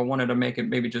easier. So if I wanted to make it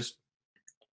maybe just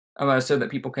so that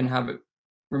people can have it,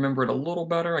 remember it a little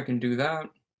better, I can do that.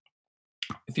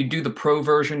 If you do the pro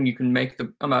version, you can make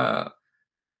the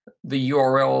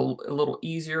URL a little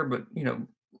easier, but you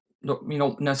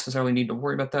don't necessarily need to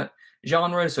worry about that.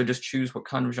 Genre, so just choose what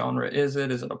kind of genre is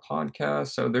it? Is it a podcast?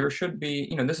 So there should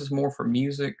be, this is more for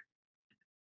music.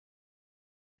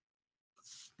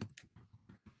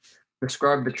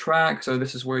 Describe the track. So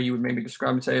this is where you would maybe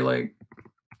describe and say like,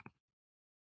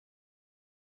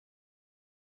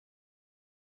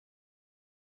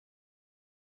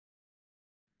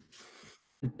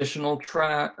 additional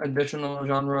track, additional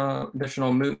genre,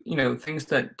 additional things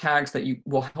tags that you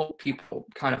will help people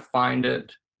kind of find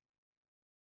it.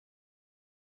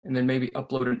 And then maybe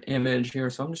upload an image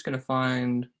here. So I'm just going to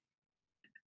find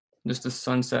just a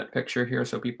sunset picture here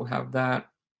so people have that.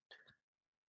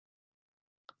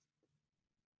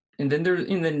 And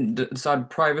then decide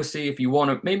privacy if you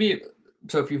want to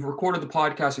so if you've recorded the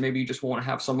podcast and maybe you just want to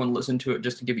have someone listen to it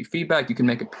just to give you feedback, you can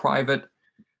make it private.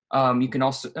 You can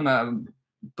also,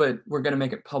 but we're going to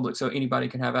make it public so anybody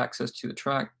can have access to the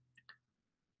track.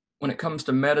 When it comes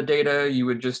to metadata, you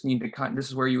would just need to this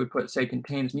is where you would put, say,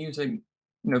 contains music.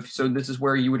 So this is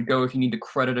where you would go if you need to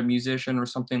credit a musician or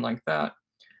something like that.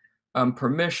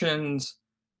 Permissions,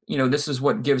 this is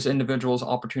what gives individuals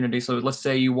opportunity. So let's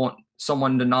say you want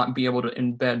someone to not be able to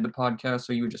embed the podcast,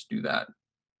 so you would just do that.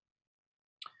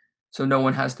 so no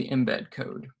one has the embed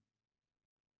code.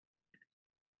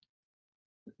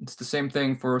 It's the same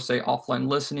thing for, say, offline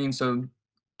listening, so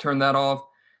turn that off.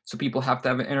 So people have to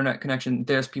have an internet connection.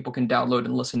 This people can download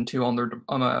and listen to on their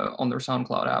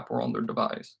SoundCloud app or on their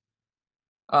device.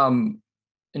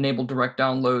 Enable direct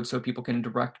download so people can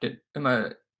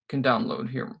can download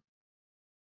here.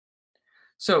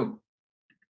 So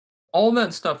all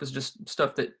that stuff is just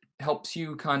stuff that helps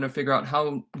you kind of figure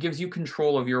out gives you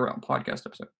control of your podcast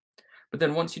episode. But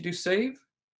then once you do save,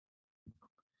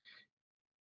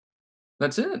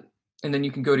 that's it. And then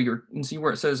you can go to and see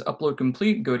where it says upload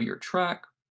complete, go to your track.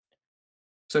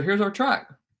 So here's our track.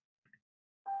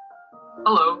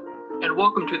 Hello, and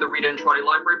welcome to the Rita and Trotty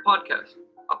Library Podcast,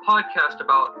 a podcast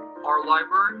about our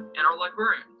library and our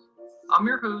librarians. I'm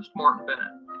your host, Martin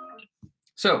Bennett.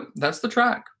 So that's the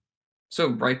track.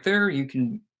 So right there, you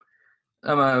can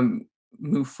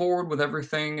move forward with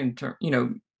everything.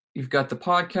 You've got the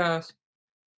podcast,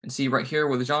 and see right here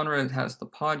with the genre, it has the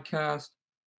podcast.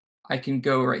 I can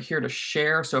go right here to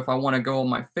share. So if I want to go on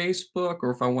my Facebook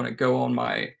or if I want to go on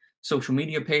my social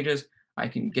media pages, I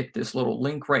can get this little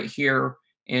link right here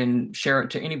and share it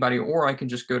to anybody, or I can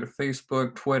just go to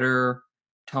Facebook, Twitter,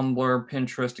 Tumblr,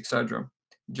 Pinterest, etc.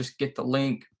 Just get the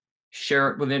link, share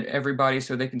it with everybody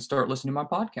so they can start listening to my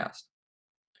podcast.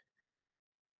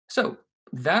 So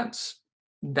that's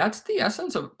the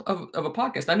essence of a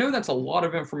podcast. I know that's a lot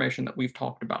of information that we've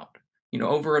talked about,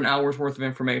 over an hour's worth of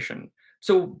information.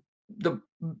 So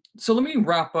let me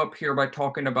wrap up here by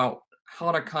talking about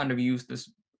how to kind of use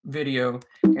this video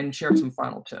and share some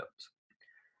final tips.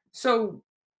 So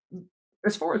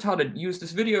as far as how to use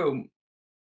this video,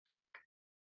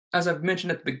 as I've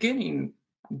mentioned at the beginning,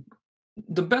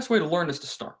 the best way to learn is to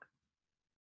start.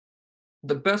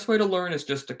 The best way to learn is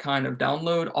just to kind of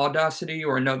download Audacity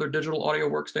or another digital audio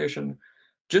workstation.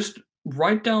 Just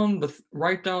write down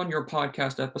your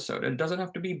podcast episode. It doesn't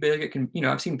have to be big. It can,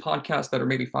 I've seen podcasts that are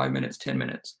maybe 5 minutes, 10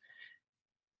 minutes.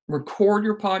 Record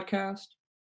your podcast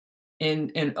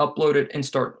and upload it and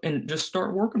just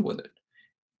start working with it.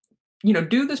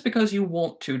 Do this because you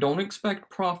want to. Don't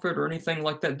expect profit or anything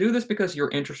like that. Do this because you're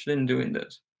interested in doing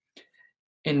this.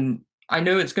 And I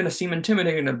know it's going to seem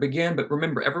intimidating to begin, but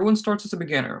remember, everyone starts as a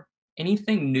beginner.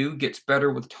 Anything new gets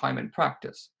better with time and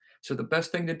practice. So the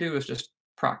best thing to do is just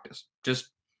practice. Just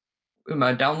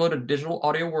download a digital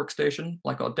audio workstation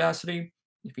like Audacity.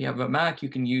 If you have a Mac, you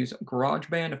can use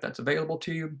GarageBand if that's available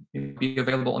to you. It'll be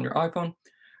available on your iPhone.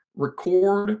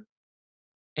 Record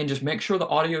and just make sure the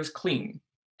audio is clean.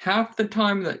 Half the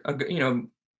time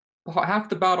half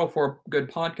the battle for a good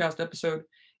podcast episode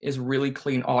is really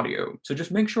clean audio. So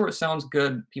just make sure it sounds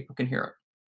good, people can hear it.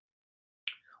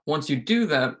 Once you do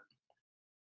that,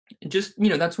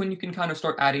 that's when you can kind of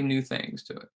start adding new things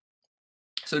to it.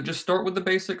 So just start with the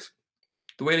basics.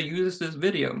 The way to use this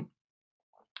video,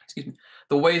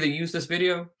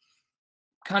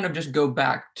 kind of just go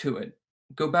back to it.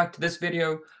 Go back to this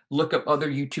video, look up other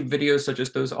YouTube videos such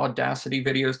as those Audacity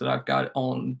videos that I've got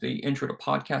on the Intro to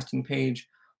Podcasting page.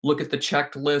 Look at the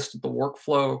checklist, the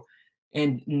workflow,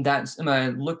 and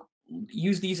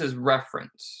use these as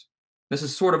reference. This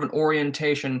is sort of an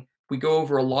orientation. We go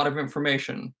over a lot of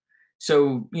information.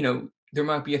 So, there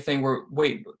might be a thing where,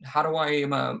 wait, how do I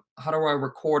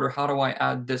record or how do I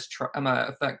add this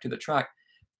effect to the track?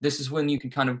 This is when you can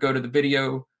kind of go to the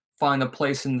video, find a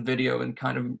place in the video and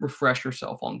kind of refresh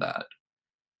yourself on that.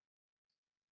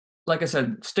 Like I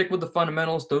said, stick with the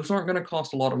fundamentals. Those aren't going to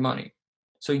cost a lot of money.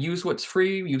 So use what's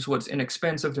free, use what's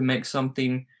inexpensive to make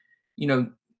something,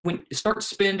 when start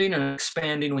spending and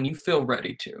expanding when you feel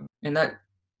ready to. And that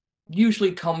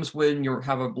usually comes when you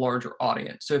have a larger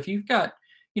audience. So if you've got,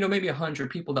 maybe 100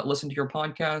 people that listen to your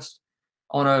podcast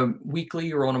on a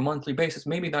weekly or on a monthly basis,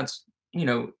 maybe that's,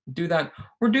 do that.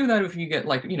 Or do that if you get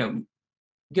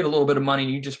get a little bit of money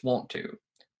and you just want to.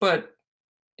 But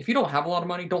if you don't have a lot of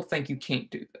money, don't think you can't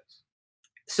do this.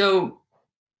 So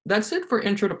that's it for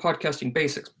Intro to Podcasting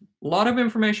Basics. A lot of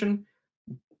information.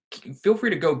 Feel free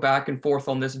to go back and forth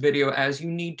on this video as you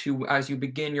need to as you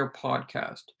begin your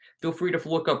podcast. Feel free to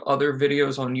look up other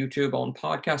videos on YouTube on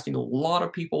podcasting. A lot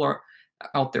of people are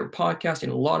out there podcasting.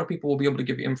 A lot of people will be able to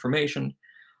give you information.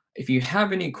 If you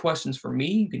have any questions for me,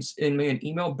 you can send me an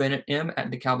email,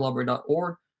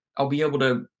 bennettm@dekalblibrary.org. I'll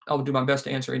do my best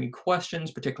to answer any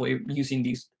questions, particularly using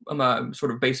these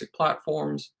sort of basic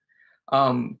platforms.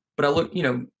 But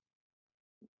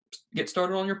get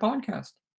started on your podcast.